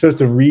 You're supposed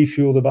to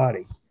refuel the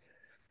body.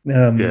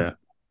 Yeah.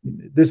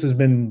 This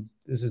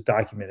is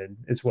documented.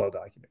 It's well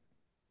documented.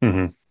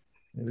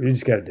 Mm-hmm. We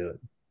just got to do it.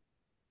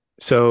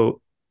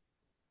 So,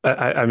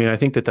 I mean, I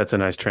think that that's a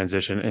nice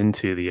transition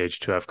into the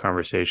H2F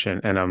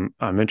conversation, and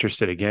I'm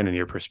interested again in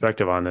your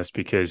perspective on this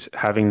because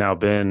having now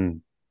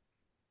been,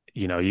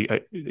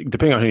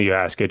 depending on who you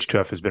ask,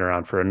 H2F has been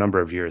around for a number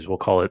of years. We'll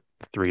call it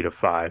 3 to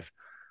 5,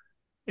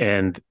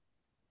 and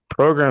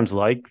programs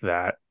like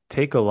that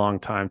take a long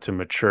time to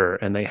mature,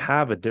 and they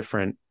have a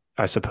different,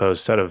 I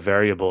suppose, set of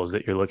variables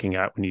that you're looking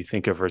at when you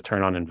think of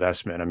return on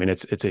investment. I mean,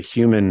 it's a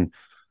human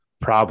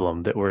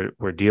problem that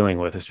we're dealing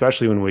with,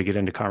 especially when we get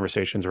into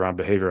conversations around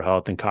behavioral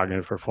health and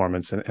cognitive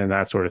performance and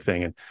that sort of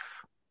thing. And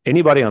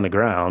anybody on the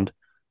ground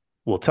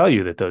will tell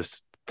you that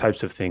those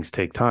types of things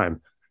take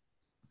time.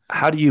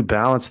 How do you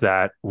balance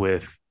that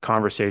with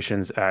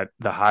conversations at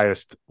the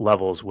highest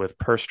levels with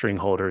purse string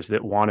holders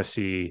that want to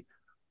see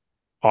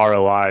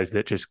ROIs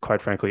that just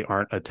quite frankly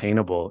aren't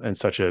attainable in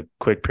such a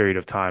quick period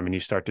of time, and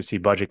you start to see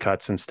budget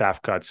cuts and staff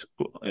cuts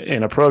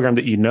in a program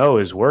that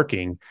is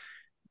working,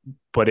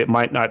 but it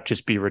might not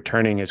just be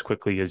returning as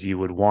quickly as you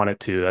would want it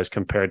to, as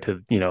compared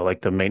to,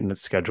 like the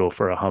maintenance schedule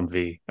for a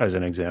Humvee, as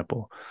an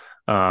example.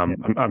 Yeah.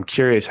 I'm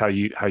curious how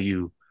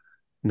you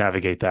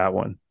navigate that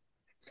one.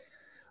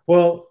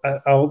 Well,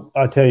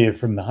 I'll tell you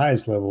from the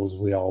highest levels,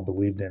 we all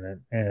believed in it,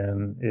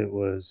 and it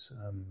was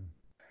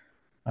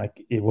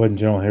like it wasn't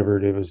General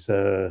Hibbert. It was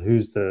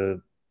who's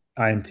the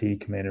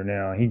IMT commander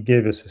now. He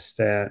gave us a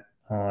stat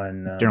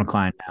on It's General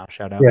Klein now.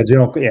 Shout out.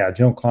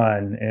 General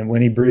Klein, and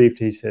when he briefed,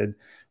 he said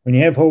when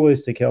you have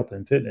holistic health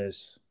and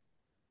fitness,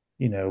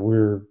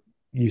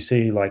 you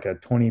see like a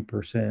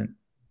 20%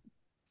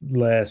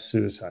 less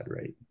suicide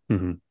rate.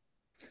 Mm-hmm.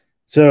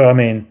 So, I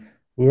mean,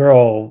 we're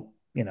all,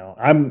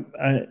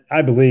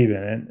 I believe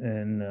in it.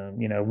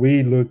 And,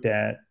 we looked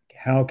at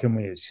how can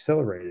we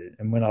accelerate it.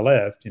 And when I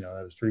left,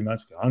 that was 3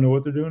 months ago. I don't know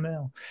what they're doing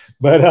now,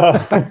 but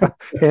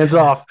Hands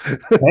off.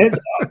 hands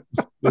off.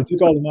 They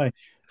took all the money.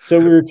 So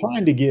we were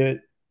trying to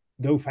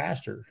go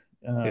faster.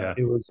 Yeah.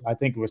 I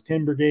think it was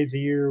 10 brigades a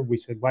year. We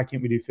said, why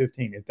can't we do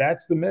 15? If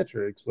that's the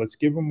metrics, let's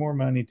give them more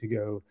money to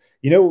go.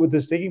 What the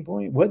sticking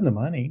point wasn't the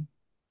money.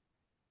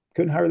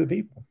 Couldn't hire the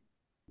people.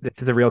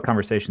 This is a real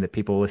conversation that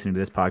people listening to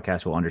this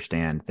podcast will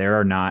understand. There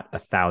are not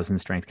 1,000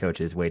 strength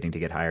coaches waiting to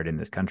get hired in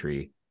this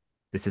country.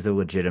 This is a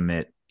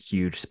legitimate,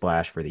 huge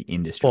splash for the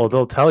industry. Well,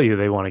 they'll tell you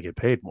they want to get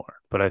paid more,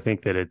 but I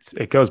think that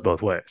it goes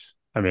both ways.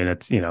 I mean,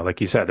 it's, like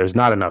you said, there's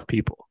not enough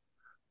people,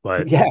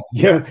 but yeah.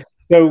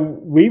 So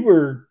we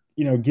were,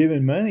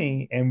 giving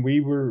money, and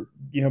we were,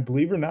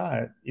 believe it or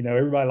not,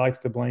 everybody likes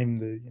to blame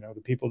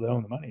the people that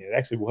own the money. It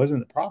actually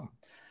wasn't the problem.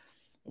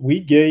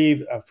 We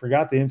gave, I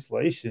forgot the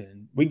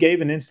installation. We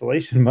gave an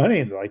installation money,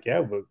 and they're like,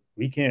 yeah, but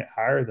we can't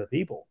hire the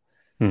people.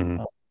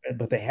 mm-hmm.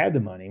 But they had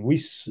the money.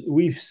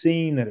 We've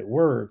seen that it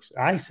works.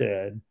 I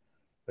said,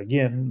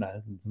 again,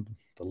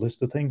 the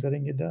list of things I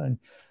didn't get done.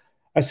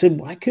 I said,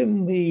 why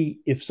couldn't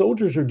we, if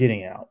soldiers are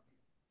getting out,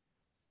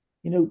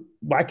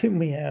 why couldn't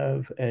we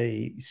have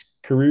a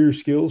career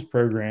skills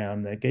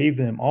program that gave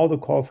them all the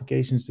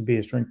qualifications to be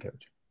a strength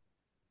coach?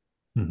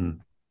 Mm-hmm.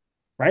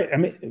 Right? I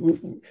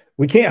mean,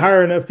 we can't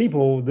hire enough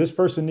people. This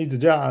person needs a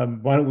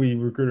job. Why don't we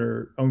recruit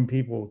our own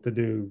people to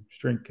do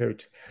strength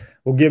coach?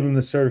 We'll give them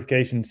the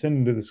certification, send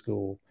them to the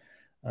school.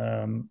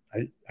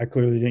 I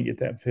clearly didn't get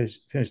that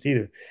finished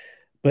either,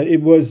 but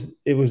it was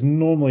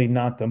normally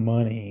not the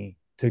money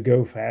to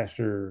go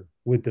faster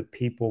with the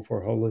people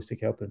for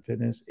holistic health and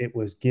fitness. It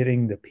was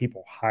getting the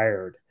people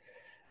hired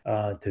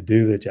to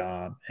do the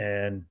job,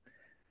 and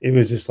it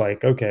was just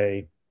like,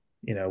 okay,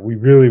 we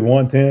really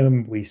want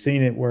them. We've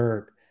seen it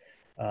work.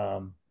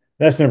 Um,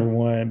 that's number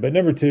one. But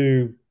number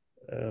two,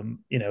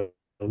 the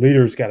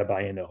leaders got to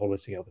buy into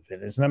holistic health and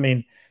fitness. And I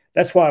mean,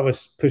 that's why I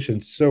was pushing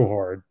so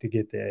hard to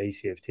get the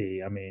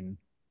ACFT.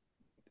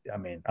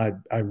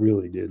 I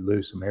really did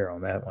lose some hair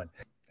on that one.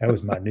 That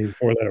was my new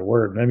four-letter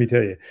word. And let me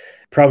tell you,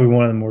 probably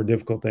one of the more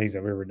difficult things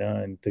I've ever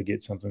done to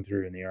get something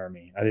through in the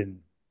Army. I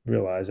didn't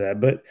realize that,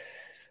 but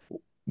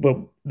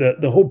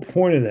the whole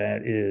point of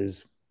that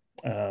is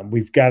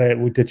we've got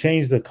to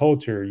change the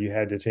culture. You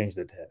had to change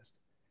the test.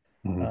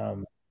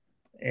 Mm-hmm.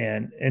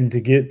 And to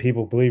get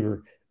people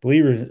believers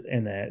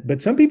in that.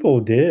 But some people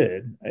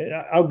did.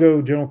 I'll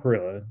go General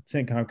Carrilla,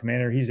 CENTCOM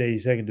commander. He's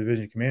 82nd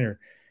Division commander.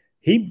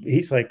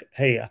 He's like,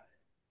 hey,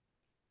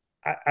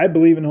 I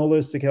believe in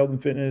holistic health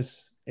and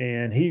fitness.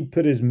 And he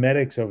put his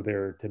medics over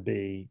there to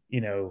be,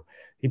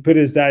 he put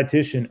his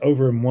dietitian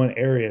over in one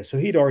area. So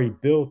he'd already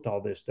built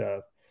all this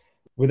stuff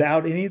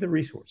without any of the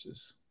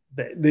resources.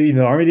 The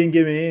Army didn't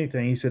give me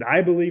anything. He said,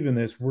 I believe in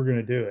this. We're going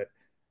to do it.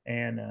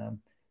 And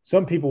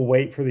some people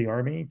wait for the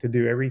Army to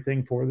do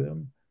everything for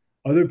them.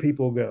 Other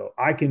people go,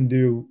 I can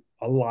do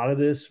a lot of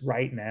this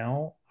right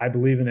now. I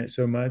believe in it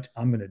so much.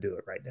 I'm going to do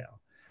it right now.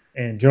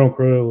 And General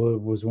Crow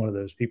was one of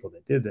those people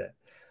that did that.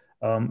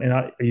 And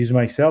I use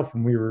myself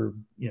when we were,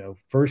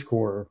 First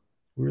Corps.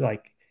 We were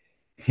like,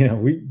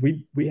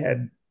 we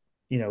had,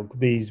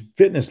 these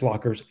fitness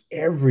lockers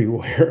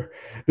everywhere.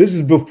 This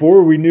is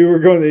before we knew we were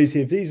going to the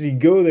ACFT. So you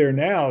go there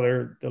now,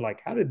 they're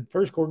like, how did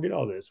First Corps get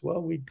all this?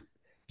 Well,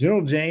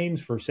 General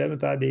James for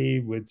 7th ID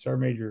with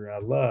Sergeant Major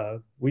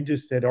Love, we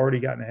just had already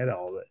gotten ahead of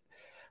all of it.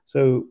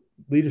 So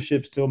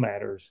leadership still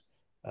matters.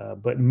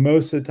 But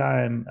most of the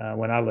time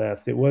when I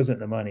left, it wasn't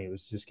the money, it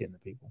was just getting the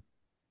people.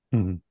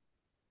 Mm-hmm.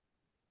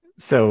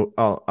 So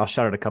I'll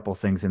shout out a couple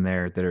things in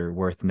there that are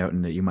worth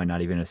noting that you might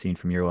not even have seen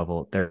from your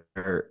level. There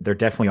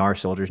definitely are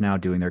soldiers now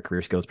doing their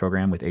career skills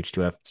program with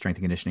H2F strength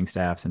and conditioning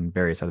staffs and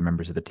various other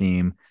members of the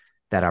team.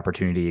 That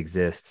opportunity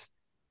exists.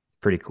 It's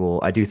pretty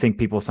cool. I do think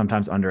people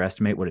sometimes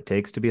underestimate what it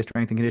takes to be a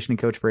strength and conditioning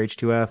coach for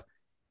H2F.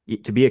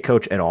 To be a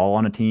coach at all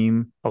on a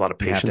team, a lot of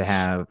patience.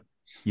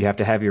 You have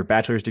to have your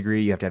bachelor's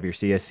degree, you have to have your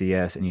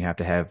CSCS, and you have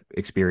to have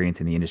experience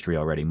in the industry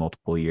already,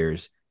 multiple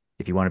years.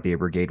 If you want to be a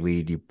brigade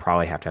lead, you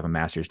probably have to have a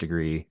master's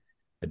degree,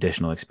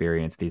 additional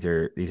experience. These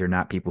are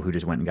not people who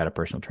just went and got a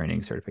personal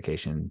training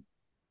certification.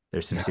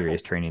 There's some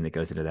serious training that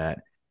goes into that.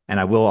 And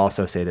I will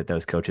also say that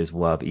those coaches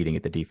love eating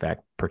at the DFAC,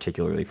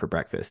 particularly for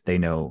breakfast. They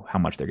know how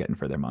much they're getting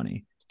for their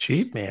money. It's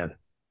cheap, man.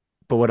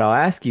 But what I'll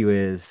ask you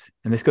is,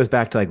 and this goes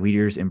back to like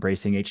leaders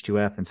embracing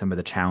H2F and some of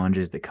the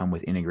challenges that come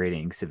with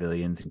integrating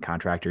civilians and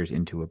contractors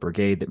into a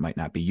brigade that might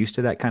not be used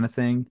to that kind of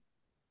thing.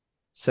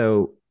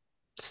 So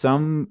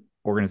some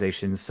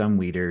organizations, some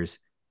leaders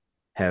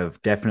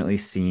have definitely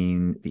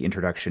seen the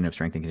introduction of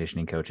strength and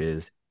conditioning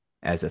coaches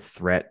as a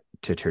threat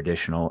to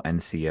traditional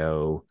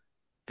NCO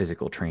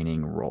physical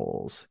training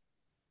roles.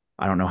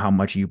 I don't know how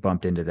much you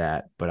bumped into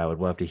that, but I would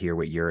love to hear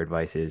what your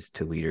advice is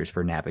to leaders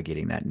for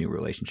navigating that new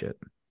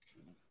relationship.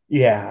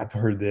 Yeah, I've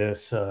heard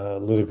this a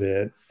little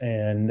bit.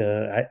 And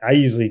I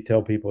usually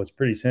tell people it's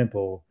pretty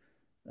simple.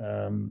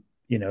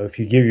 If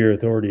you give your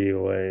authority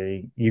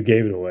away, you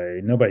gave it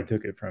away. Nobody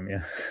took it from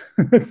you.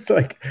 It's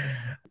like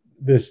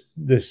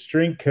the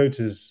strength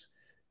coaches,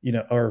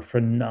 are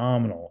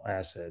phenomenal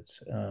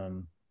assets.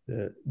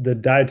 The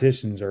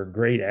dietitians are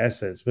great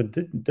assets, but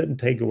it doesn't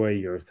take away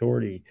your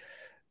authority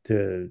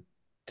to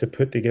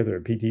put together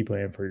a PT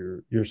plan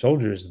for your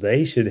soldiers.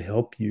 They should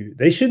help you.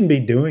 They shouldn't be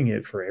doing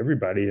it for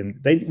everybody, and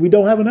we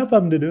don't have enough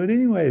of them to do it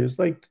anyway. It's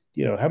like,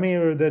 how many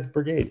are that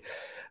brigade?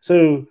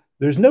 So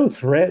there's no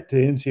threat to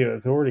NCO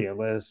authority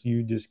unless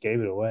you just gave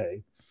it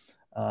away.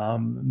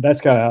 That's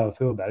kind of how I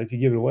feel about it. If you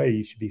give it away,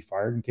 you should be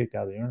fired and kicked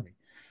out of the Army.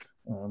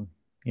 Um,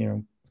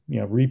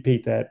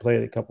 repeat that, play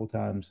it a couple of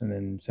times, and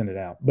then send it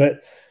out.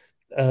 But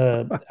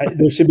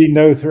there should be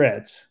no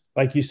threats.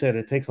 Like you said,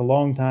 it takes a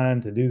long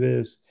time to do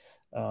this.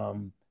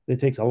 It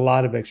takes a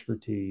lot of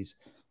expertise.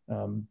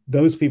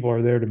 Those people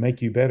are there to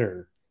make you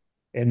better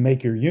and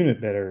make your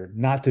unit better,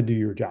 not to do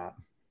your job.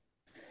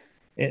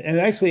 And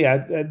actually,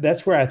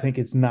 that's where I think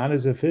it's not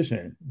as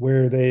efficient,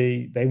 where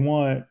they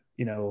want,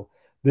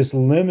 this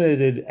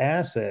limited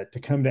asset to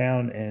come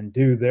down and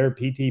do their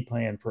PT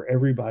plan for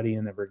everybody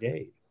in the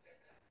brigade.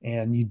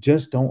 And you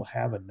just don't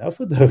have enough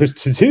of those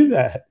to do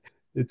that.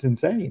 It's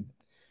insane.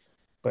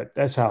 But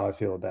that's how I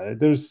feel about it.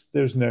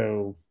 There's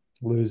no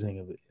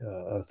losing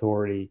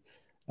authority.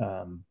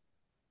 Um,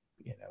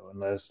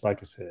 unless, like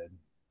I said,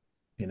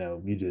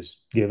 you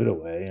just give it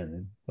away.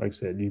 And like I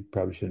said, you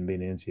probably shouldn't be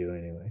an NCO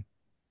anyway.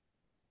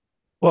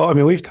 Well, I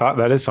mean, we've taught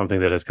that is something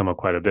that has come up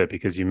quite a bit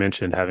because you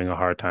mentioned having a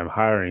hard time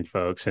hiring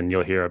folks, and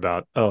you'll hear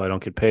about, oh, I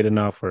don't get paid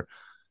enough, or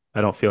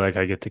I don't feel like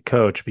I get to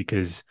coach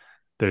because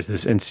there's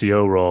this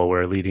NCO role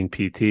where leading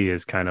PT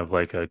is kind of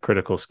like a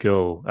critical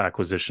skill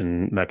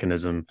acquisition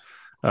mechanism.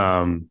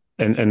 And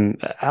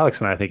Alex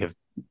and I think have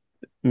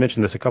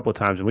mentioned this a couple of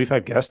times, and we've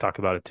had guests talk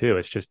about it too.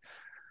 It's just,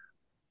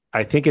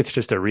 I think it's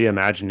just a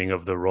reimagining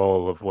of the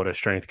role of what a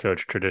strength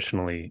coach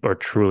traditionally or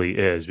truly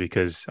is.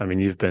 Because I mean,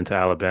 you've been to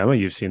Alabama,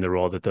 you've seen the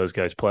role that those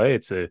guys play.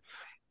 It's a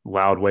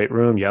loud weight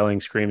room, yelling,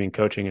 screaming,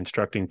 coaching,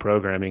 instructing,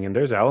 programming, and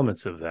there's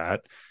elements of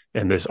that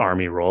in this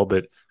Army role.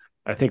 But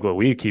I think what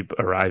we keep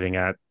arriving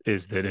at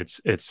is that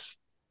it's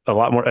a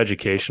lot more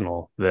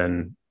educational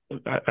than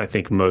I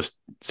think most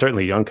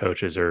certainly young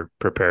coaches are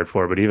prepared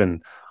for, but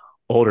even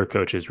older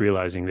coaches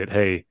realizing that,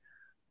 hey,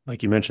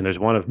 like you mentioned, there's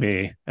one of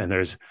me and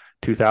there's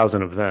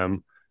 2,000 of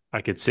them.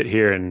 I could sit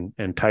here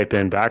and type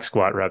in back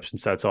squat reps and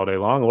sets all day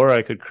long, or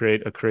I could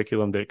create a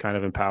curriculum that kind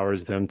of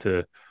empowers them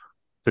to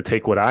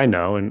take what I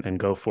know and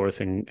go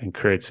forth and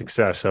create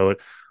success. So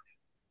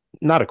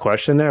not a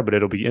question there, but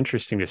it'll be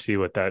interesting to see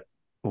what that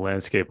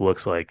landscape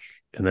looks like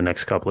in the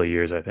next couple of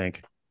years, I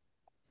think.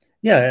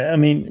 Yeah, I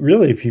mean,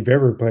 really, if you've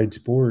ever played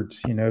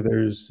sports,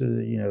 there's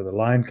the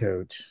line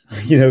coach,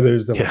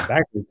 there's the Yeah.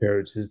 linebacker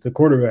coach, is the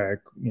quarterback,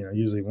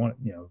 usually one,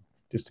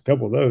 just a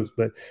couple of those,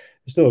 but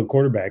there's still a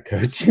quarterback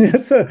coach.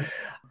 So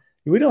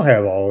we don't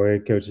have all the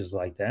coaches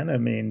like that. I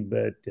mean,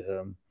 but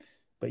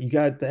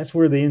that's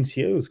where the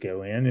NCOs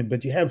go in,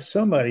 but you have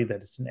somebody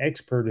that is an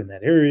expert in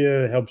that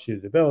area, helps you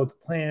develop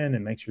the plan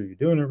and make sure you're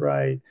doing it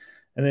right.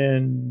 And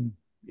then,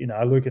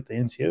 I look at the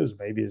NCOs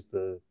maybe as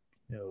the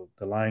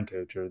line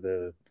coach or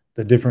the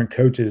different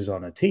coaches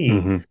on a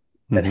team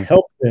Mm-hmm. that Mm-hmm.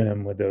 help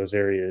them with those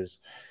areas.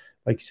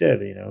 Like you said,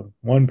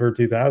 one per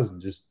 2,000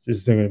 just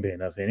isn't going to be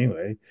enough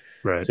anyway.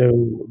 Right. So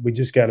we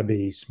just got to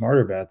be smart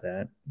about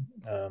that.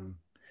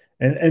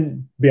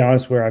 And be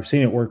honest, where I've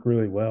seen it work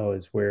really well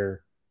is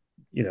where,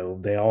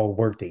 they all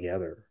work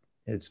together.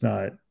 It's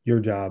not your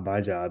job,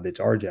 my job, it's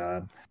our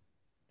job.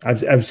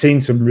 I've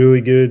seen some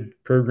really good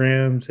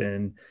programs,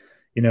 and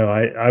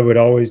I would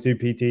always do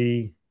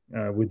PT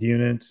with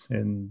units,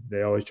 and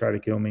they always try to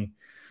kill me.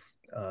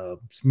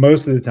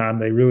 Most of the time,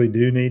 they really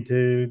do need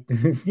to,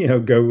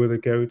 go with a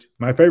coach.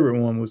 My favorite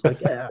one was like,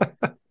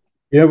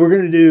 yeah, we're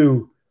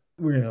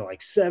gonna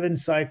like 7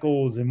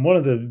 cycles, and one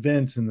of the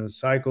events in the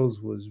cycles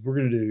was we're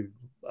gonna do,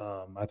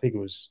 I think it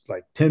was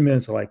like 10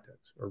 minutes of leg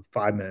tucks or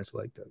 5 minutes of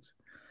leg tucks.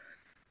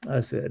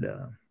 I said,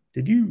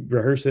 did you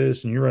rehearse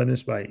this and you run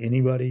this by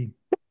anybody?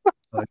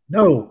 Like,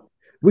 no,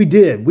 we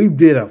did. We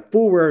did a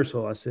full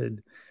rehearsal. I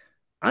said,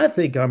 I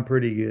think I'm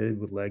pretty good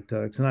with leg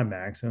tucks, and I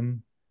max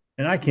them,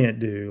 and I can't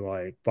do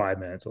like 5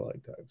 minutes of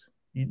leg tucks.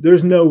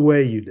 There's no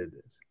way you did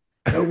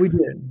this. No, we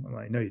did. I'm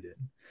like, no, you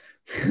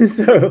didn't.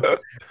 So,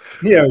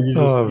 you're just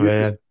Oh you're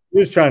just man.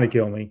 you're just trying to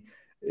kill me.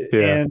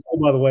 Yeah. And oh,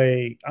 by the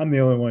way, I'm the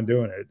only one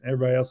doing it.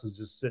 Everybody else is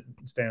just sitting,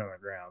 standing on the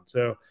ground.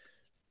 So,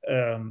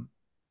 um,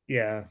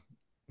 yeah,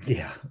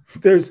 yeah.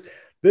 There's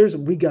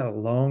we got a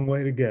long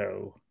way to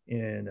go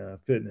in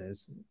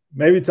fitness.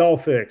 Maybe it's all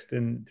fixed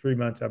in 3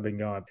 months I've been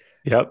gone.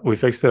 Yep. We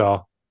fixed it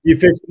all. You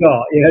fixed it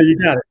all. Yeah, you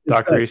got it. It's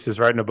Dr. done. East is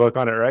writing a book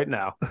on it right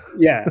now.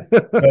 Yeah.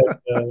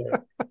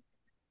 But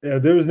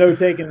there was no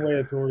taking away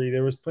authority.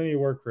 There was plenty of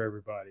work for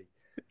everybody.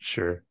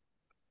 Sure.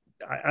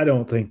 I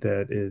don't think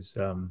that is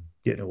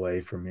getting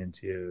away from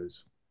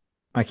NCOs.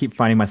 I keep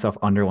finding myself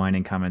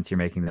underlining comments you're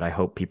making that I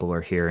hope people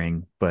are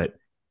hearing, but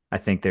I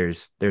think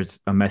there's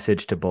a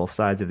message to both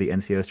sides of the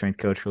NCO strength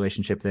coach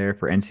relationship there.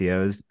 For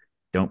NCOs,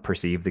 don't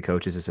perceive the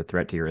coaches as a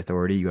threat to your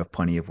authority. You have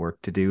plenty of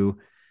work to do.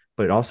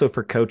 But also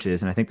for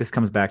coaches, and I think this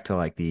comes back to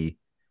like the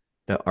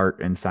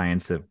art and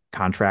science of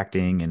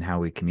contracting and how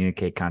we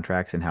communicate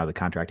contracts and how the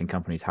contracting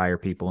companies hire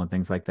people and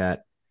things like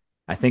that.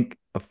 I think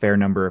a fair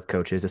number of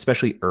coaches,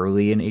 especially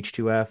early in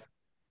H2F,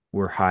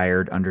 were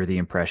hired under the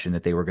impression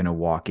that they were going to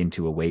walk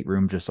into a weight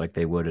room just like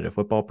they would at a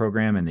football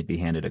program, and they'd be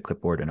handed a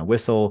clipboard and a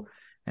whistle,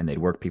 and they'd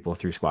work people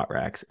through squat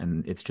racks.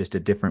 And it's just a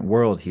different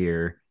world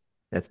here.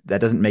 That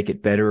doesn't make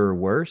it better or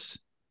worse.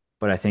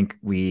 But I think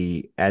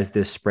as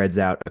this spreads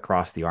out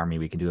across the Army,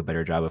 we can do a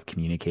better job of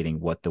communicating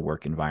what the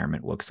work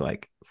environment looks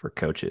like for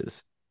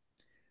coaches.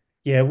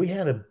 Yeah, we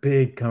had a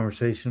big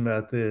conversation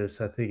about this.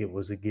 I think it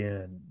was,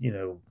 again,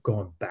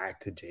 going back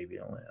to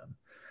JBLM,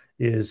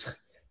 is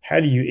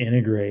how do you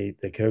integrate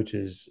the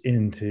coaches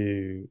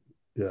into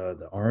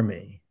the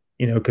Army?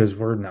 Because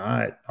we're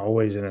not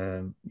always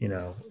in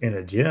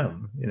a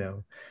gym.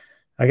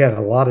 I got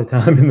a lot of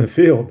time in the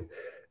field,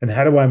 and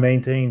how do I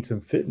maintain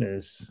some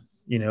fitness?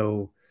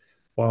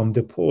 While I'm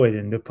deployed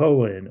into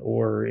Poland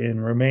or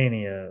in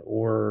Romania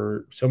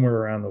or somewhere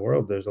around the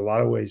world. There's a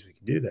lot of ways we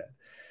can do that,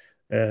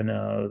 and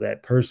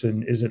that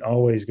person isn't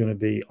always going to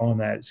be on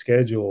that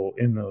schedule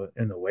in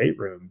the weight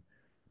room.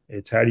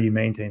 It's how do you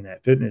maintain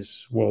that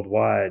fitness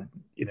worldwide,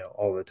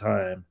 all the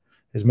time.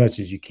 as much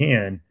as you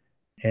can.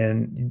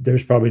 And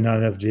there's probably not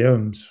enough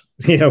gyms,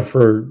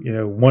 for,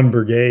 one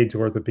brigade's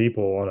worth of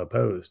people on a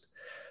post.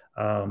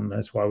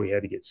 That's why we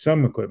had to get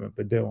some equipment,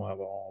 but don't have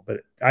all.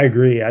 But I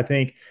agree. I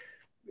think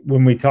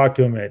when we talked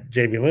to them at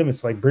JV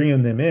Limits, like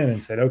bringing them in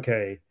and said,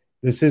 okay,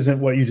 this isn't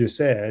what you just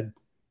said.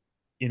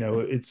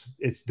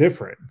 It's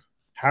different.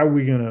 How are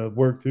we going to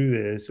work through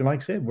this? And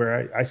like I said,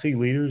 where I see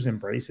leaders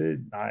embrace it,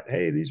 not,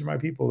 hey, these are my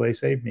people, they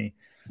saved me.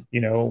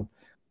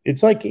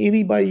 It's like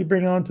anybody you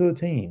bring onto a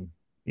team.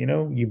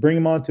 You bring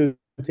them onto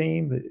a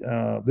team.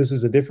 This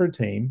is a different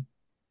team.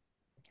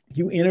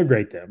 You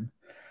integrate them.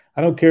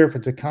 I don't care if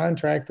it's a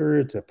contractor,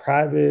 it's a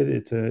private,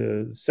 it's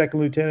a second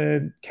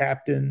lieutenant,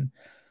 captain,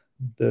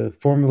 the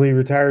formerly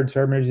retired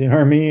Sergeant Major of the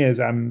Army, as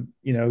I'm,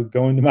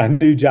 going to my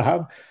new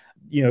job.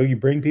 You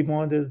bring people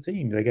onto the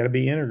team. They got to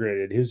be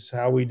integrated. Here's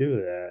how we do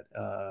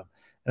that.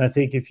 And I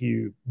think if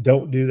you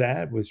don't do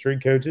that with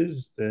strength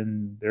coaches,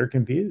 then they're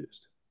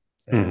confused.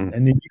 And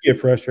then you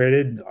get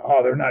frustrated.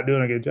 Oh, they're not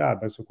doing a good job.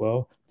 I said,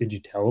 well, did you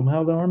tell them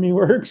how the Army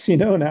works?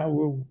 And how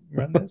we'll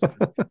run this?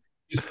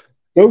 Just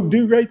go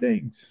do great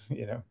things,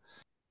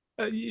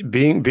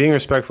 Being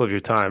respectful of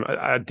your time,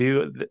 I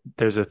do.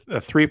 There's a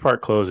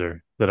 3-part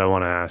closer that I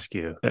want to ask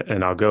you,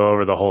 and I'll go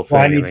over the whole thing.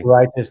 Well, I need to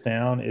write this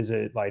down. Is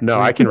it like no?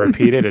 I can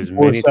repeat it as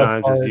many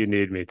times as you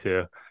need me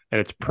to, and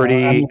it's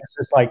pretty. It's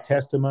just like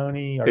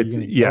testimony. Are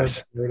you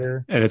yes,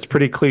 and it's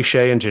pretty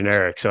cliche and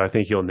generic. So I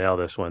think you'll nail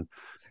this one.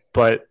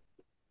 But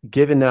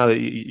given now that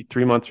you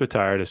 3 months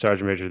retired as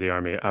Sergeant Major of the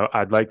Army,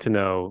 I'd like to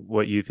know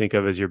what you think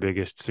of as your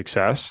biggest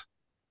success.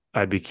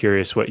 I'd be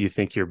curious what you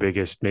think your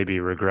biggest maybe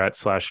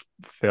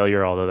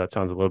regret/failure, although that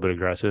sounds a little bit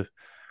aggressive.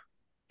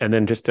 And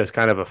then just as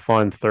kind of a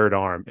fun third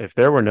arm, if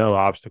there were no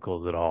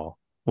obstacles at all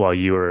while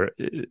you were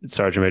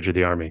Sergeant Major of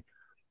the Army,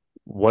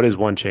 what is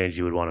one change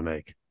you would want to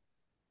make?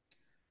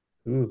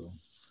 Ooh.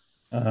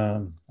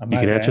 You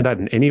can answer that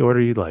in any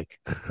order you'd like.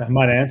 I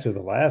might answer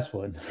the last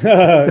one.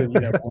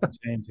 One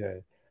change.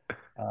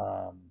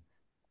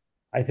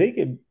 I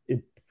think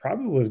it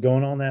probably was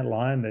going on that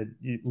line that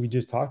we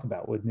just talked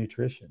about with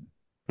nutrition.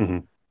 Mm-hmm.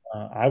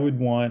 I would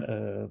want,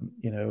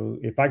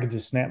 if I could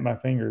just snap my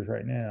fingers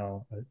right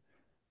now,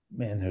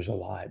 man, there's a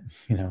lot,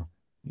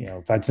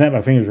 if I'd snap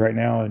my fingers right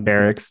now and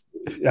barracks,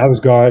 I was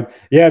gone.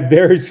 Yeah.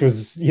 Barracks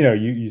was,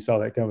 you saw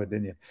that coming,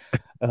 didn't you?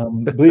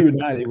 Believe it or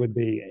not, it would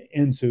be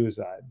in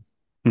suicide.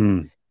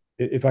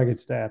 If I could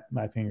snap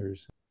my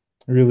fingers.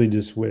 I really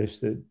just wish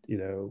that,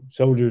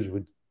 soldiers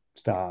would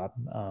stop,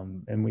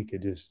 and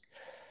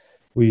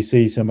we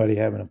see somebody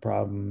having a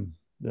problem.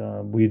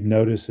 We'd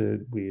notice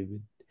it.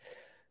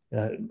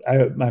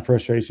 My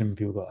frustration when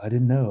people go, I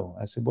didn't know.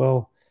 I said,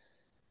 well,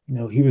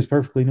 he was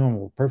perfectly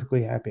normal,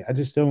 perfectly happy. I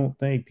just don't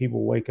think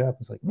people wake up and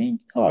it's like, man,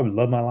 I would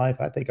love my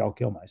life. I think I'll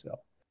kill myself.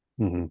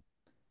 Mm-hmm.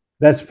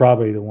 That's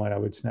probably the one I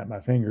would snap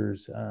my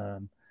fingers.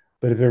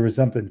 But if there was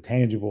something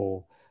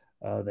tangible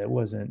that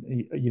wasn't,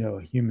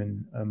 a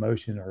human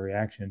emotion or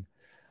reaction,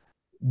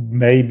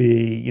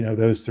 maybe,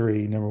 those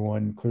three. Number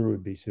one, clear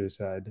would be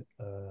suicide.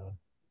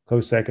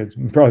 Close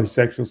second, probably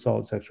sexual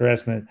assault, sexual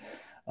harassment.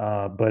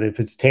 But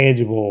if it's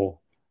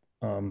tangible,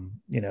 give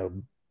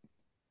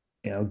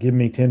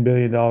me $10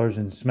 billion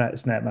and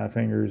snap my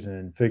fingers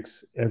and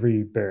fix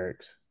every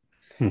barracks.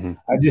 Mm-hmm.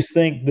 I just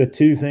think the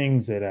two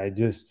things that I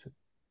just,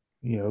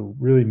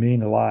 really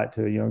mean a lot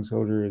to a young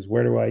soldier is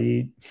where do I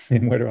eat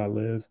and where do I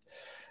live?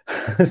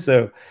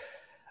 So,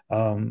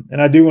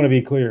 and I do want to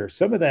be clear,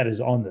 some of that is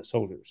on the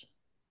soldiers.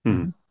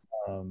 Mm-hmm.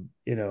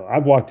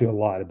 I've walked to a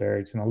lot of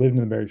barracks and I lived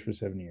in the barracks for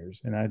 7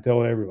 years. And I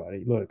tell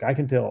everybody, look, I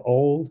can tell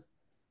old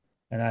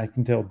and I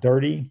can tell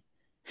dirty,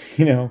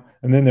 and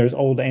then there's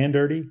old and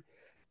dirty.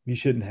 You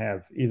shouldn't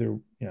have either.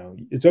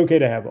 It's okay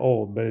to have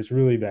old, but it's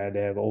really bad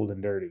to have old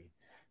and dirty.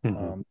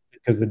 Mm-hmm.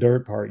 Because the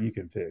dirt part you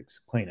can fix,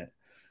 clean it.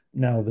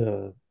 Now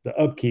the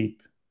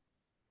upkeep,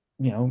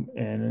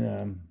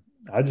 and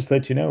I'll just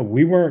let you know,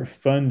 we weren't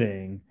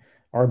funding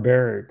our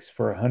barracks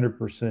for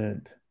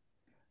 100%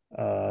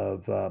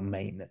 of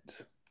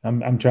maintenance.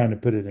 I'm trying to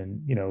put it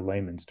in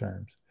layman's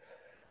terms,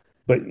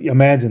 but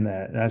imagine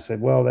that. And I said,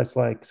 well, that's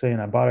like saying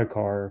I bought a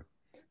car.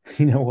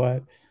 You know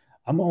what?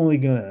 I'm only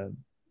gonna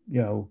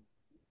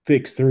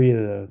fix 3 of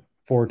the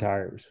 4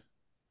 tires.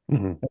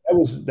 Mm-hmm.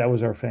 That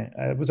was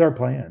our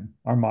plan,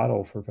 our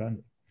model for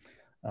funding.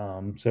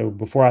 So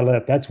before I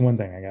left, that's one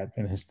thing I got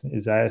finished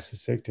is I asked the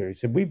secretary, he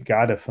said, we've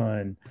got to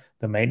fund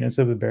the maintenance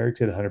of the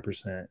barracks at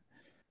 100%.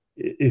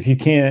 If you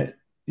can't,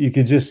 you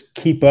could just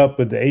keep up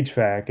with the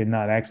HVAC and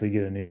not actually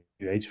get a new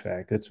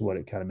HVAC. That's what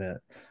it kind of meant.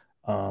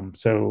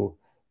 So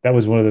that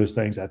was one of those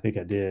things I think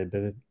I did,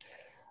 but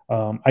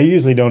I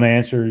usually don't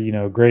answer,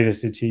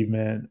 greatest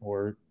achievement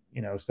or,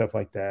 stuff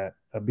like that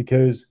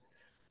because,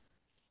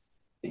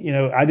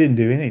 I didn't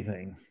do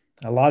anything.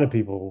 A lot of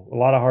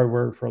hard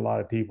work for a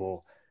lot of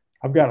people.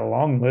 I've got a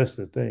long list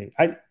of things.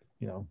 I'm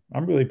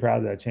really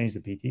proud that I changed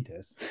the PT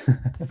test.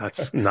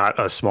 That's not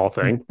a small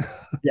thing.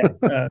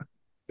 Yeah.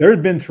 There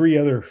had been 3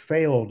 other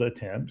failed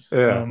attempts.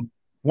 Yeah.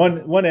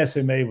 One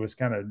SMA was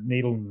kind of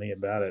needling me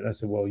about it. I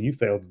said, well, you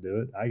failed to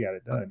do it. I got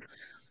it done.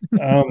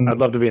 I'd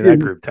love to be in that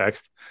group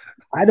text.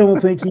 I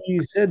don't think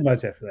he said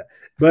much after that,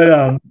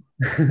 but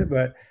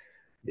but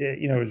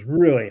it was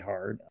really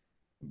hard.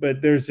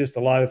 But there's just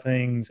a lot of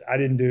things. I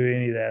didn't do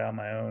any of that on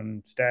my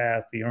own.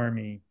 Staff, the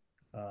Army,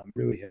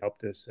 really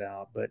helped us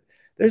out. But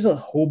there's a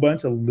whole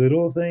bunch of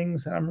little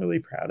things that I'm really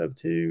proud of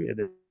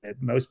too.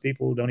 That most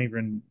people don't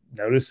even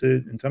notice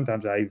it, and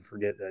sometimes I even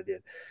forget that I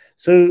did.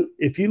 So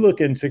if you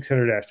look in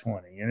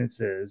 600-20, and it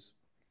says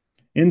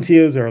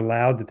NTOs are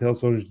allowed to tell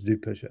soldiers to do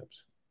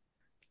push-ups.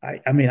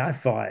 I mean, I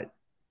fought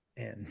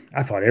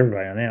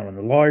everybody on that one.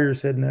 The lawyer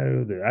said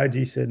no, the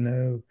IG said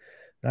no.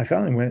 And I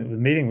finally went with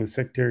a meeting with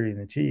Secretary and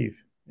the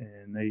Chief,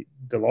 and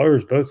the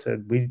lawyers both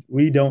said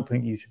we don't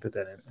think you should put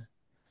that in there.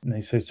 And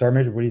they said,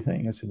 Sergeant Major, what do you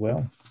think? I said,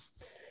 well,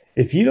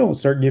 if you don't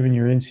start giving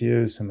your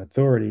NCOs some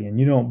authority and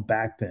you don't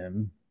back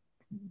them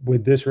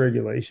with this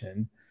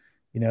regulation,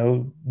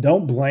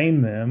 don't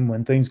blame them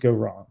when things go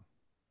wrong.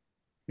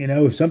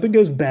 If something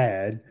goes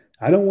bad,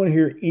 I don't want to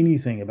hear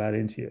anything about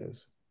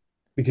NCOs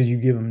because you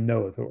give them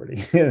no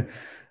authority.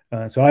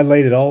 So I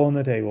laid it all on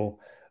the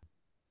table.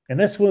 And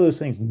that's one of those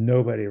things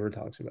nobody ever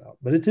talks about,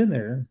 but it's in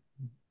there.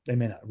 They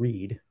may not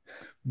read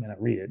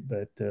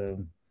it,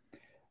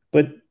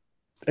 but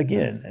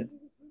again,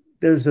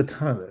 there's a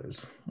ton of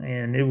those.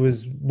 And it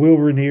was Will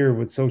Rainier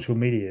with social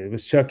media. It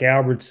was Chuck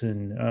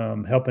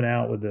Albertson helping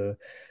out with the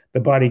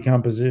body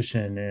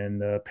composition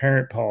and the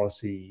parent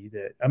policy.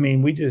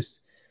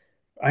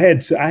 I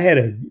had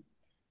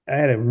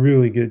a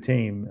really good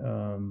team.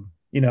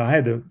 I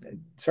had the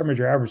Sergeant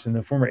Major Albertson,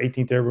 the former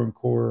 18th Airborne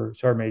Corps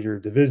Sergeant Major,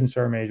 Division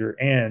Sergeant Major,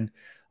 and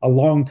a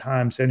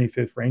long-time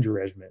 75th Ranger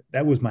Regiment.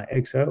 That was my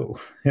XO.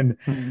 And,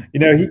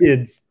 he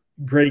did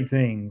great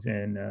things.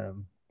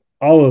 And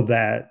all of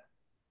that,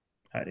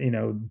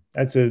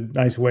 that's a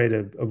nice way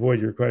to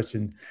avoid your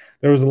question.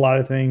 There was a lot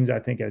of things I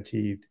think I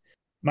achieved.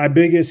 My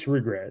biggest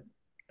regret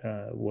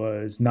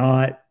was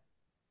not,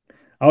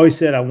 I always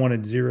said I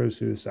wanted 0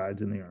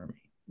 suicides in the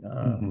Army.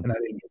 And I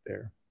didn't get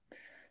there.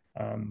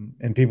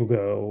 And people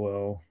go,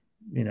 well,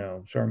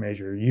 Sergeant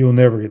Major, you'll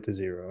never get to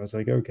 0. I was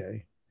like,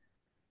 okay,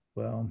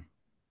 well,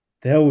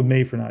 the hell with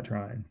me for not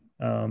trying.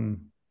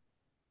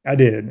 I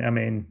did. I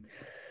mean,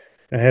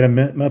 I had a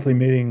monthly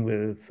meeting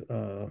with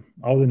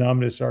all the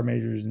nominated sergeant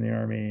majors in the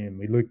Army, and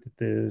we looked at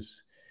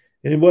this.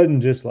 And it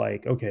wasn't just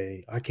like,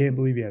 okay, I can't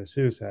believe you had a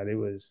suicide. It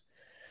was,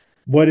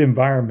 what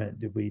environment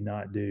did we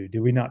not do?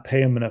 Did we not pay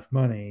them enough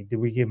money? Did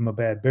we give them a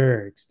bad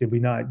barracks? Did we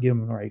not give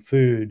them the right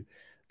food?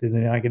 Did they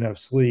not get enough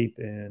sleep?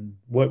 And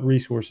what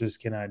resources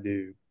can I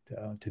do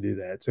to do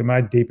that? So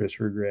my deepest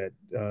regret,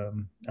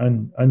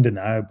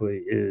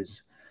 undeniably,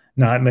 is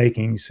not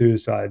making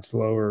suicides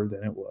lower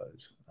than it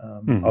was.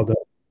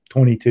 Although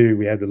 22,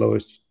 we had the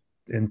lowest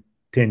in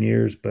 10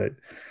 years, but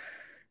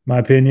my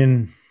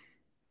opinion,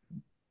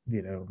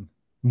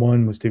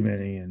 1 was too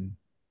many, and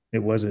it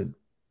wasn't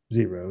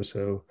 0.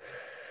 So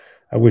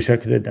I wish I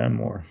could have done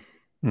more.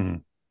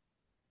 I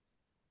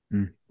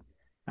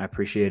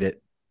appreciate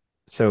it.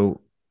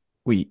 So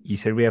you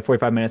said we have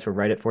 45 minutes. We're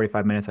right at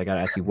 45 minutes. I got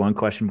to ask you one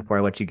question before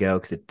I let you go,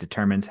 because it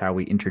determines how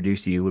we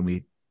introduce you when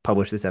we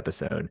publish this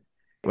episode.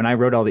 When I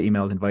wrote all the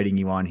emails inviting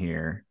you on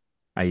here,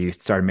 I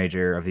used Sergeant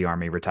Major of the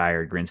Army,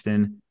 retired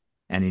Grinston.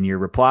 And in your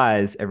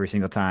replies, every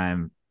single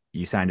time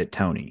you signed it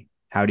Tony.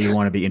 How do you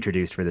want to be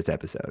introduced for this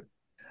episode?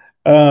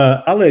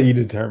 I'll let you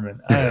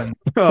determine.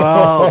 Put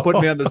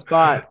me on the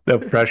spot. No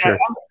pressure.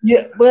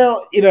 Yeah,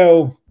 well,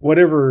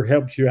 whatever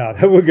helps you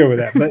out. We'll go with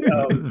that. But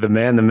the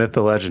man, the myth,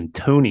 the legend,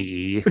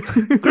 Tony.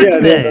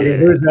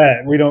 There's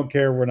that. We don't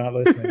care. We're not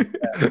listening.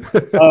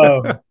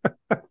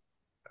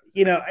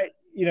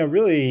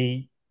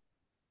 Really,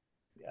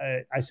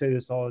 I say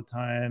this all the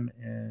time,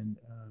 and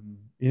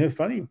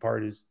funny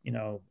part is,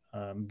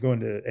 going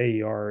to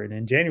AER, and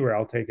in January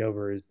I'll take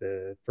over as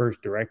the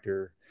first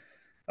director.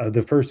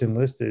 The first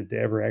enlisted to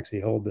ever actually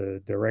hold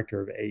the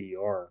director of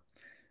AER.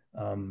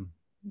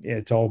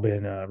 It's all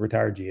been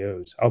retired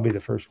GOs. I'll be the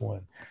first one.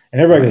 And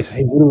everybody goes,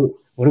 hey,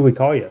 what do we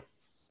call you?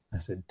 I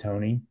said,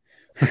 Tony.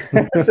 So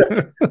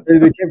they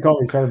kept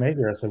calling me Sergeant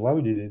Major. I said, why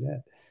would you do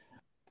that?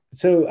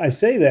 So I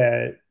say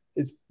that,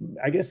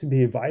 I guess it'd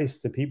be advice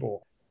to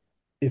people.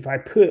 If I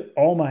put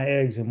all my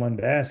eggs in one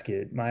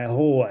basket, my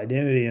whole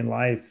identity in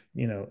life,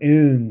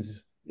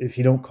 ends if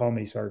you don't call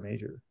me Sergeant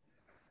Major.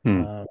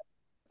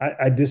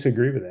 I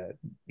disagree with that.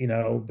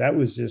 That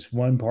was just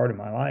one part of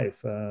my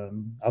life.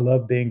 I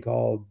love being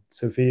called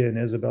Sophia and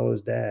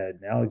Isabella's dad,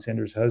 and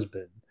Alexander's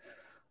husband,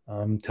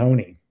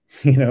 Tony,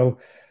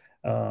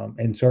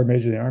 and Sergeant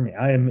Major of the Army.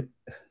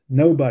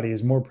 Nobody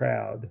is more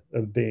proud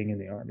of being in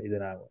the Army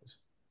than I was,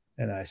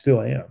 and I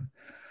still am.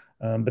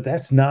 But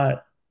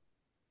that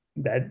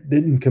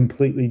didn't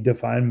completely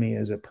define me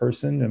as a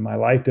person, and my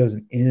life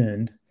doesn't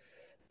end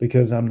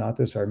because I'm not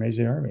the Sergeant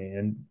Major of the Army.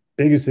 And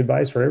biggest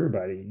advice for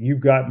everybody: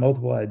 you've got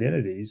multiple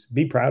identities.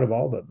 Be proud of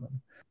all of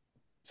them.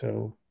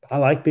 So I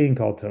like being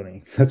called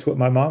Tony. That's what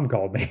my mom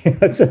called me.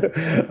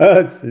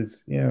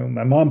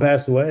 My mom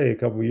passed away a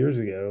couple of years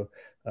ago,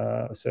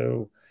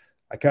 so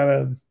I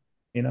kind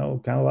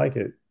of like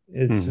it.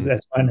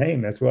 That's my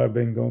name. That's what I've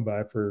been going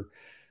by for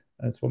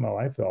That's what my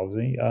wife tells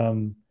me.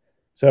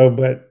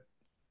 But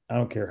I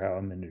don't care how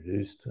I'm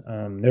introduced.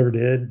 Never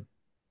did.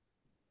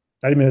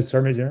 I didn't miss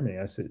Sermon Jeremy.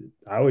 I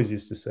always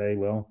used to say,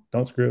 well,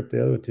 don't screw up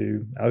the other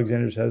two.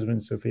 Alexander's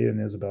husband, Sophia,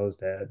 and Isabella's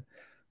dad.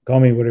 Call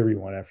me whatever you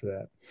want after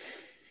that.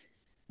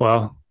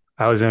 Well,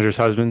 Alexander's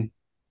husband,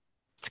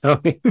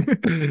 Tony.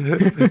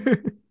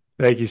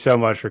 Thank you so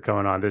much for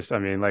coming on this. I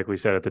mean, like we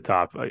said at the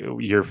top,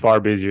 you're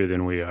far busier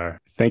than we are.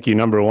 Thank you,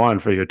 number one,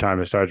 for your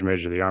time as Sergeant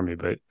Major of the Army.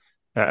 But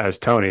as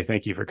Tony,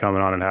 thank you for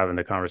coming on and having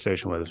the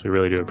conversation with us. We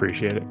really do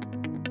appreciate it.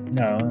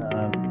 No,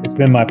 it's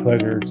been my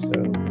pleasure. So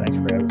thanks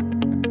for having me.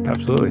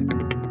 Absolutely.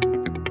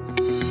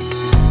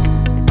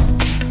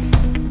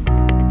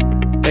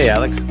 Hey,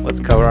 Alex, let's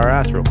cover our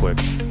ass real quick.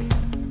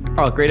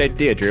 Oh, great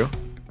idea, Drew. All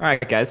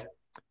right, guys.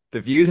 The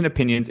views and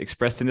opinions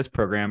expressed in this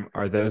program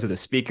are those of the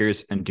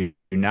speakers and do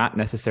not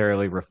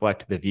necessarily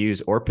reflect the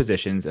views or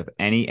positions of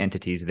any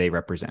entities they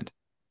represent.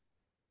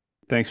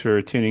 Thanks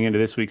for tuning into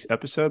this week's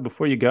episode.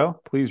 Before you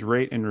go, please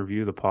rate and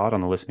review the pod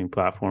on the listening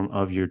platform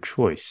of your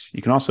choice.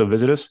 You can also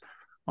visit us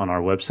on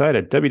our website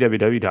at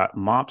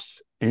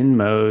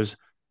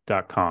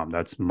www.mopsinmos.com.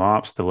 That's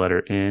mops, the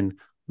letter N,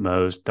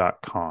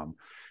 mos.com.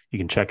 You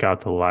can check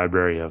out the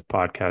library of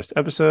podcast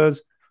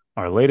episodes,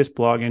 our latest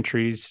blog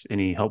entries,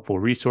 any helpful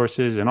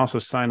resources, and also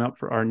sign up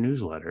for our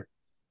newsletter.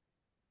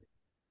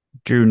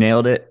 Drew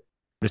nailed it.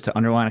 Just to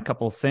underline a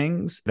couple of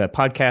things, the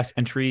podcast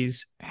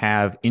entries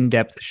have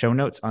in-depth show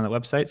notes on the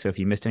website. So if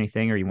you missed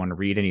anything or you want to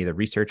read any of the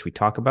research we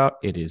talk about,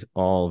 it is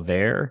all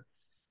there.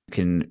 You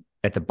can,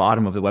 at the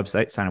bottom of the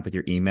website, sign up with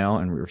your email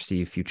and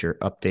receive future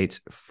updates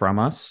from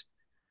us.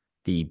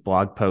 The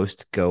blog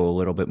posts go a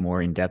little bit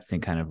more in depth in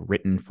kind of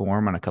written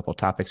form on a couple of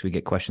topics we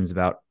get questions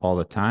about all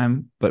the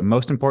time. But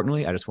most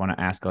importantly, I just want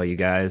to ask all you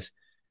guys,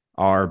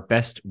 our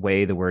best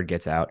way the word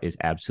gets out is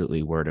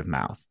absolutely word of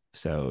mouth.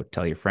 So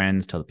tell your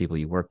friends, tell the people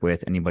you work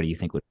with, anybody you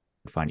think would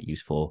find it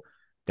useful.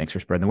 Thanks for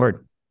spreading the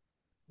word.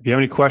 If you have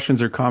any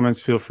questions or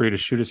comments, feel free to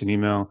shoot us an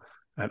email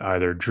at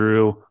either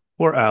Drew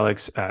or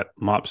Alex at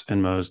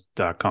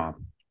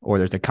mopsinmos.com. Or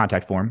there's a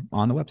contact form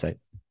on the website.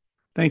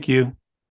 Thank you.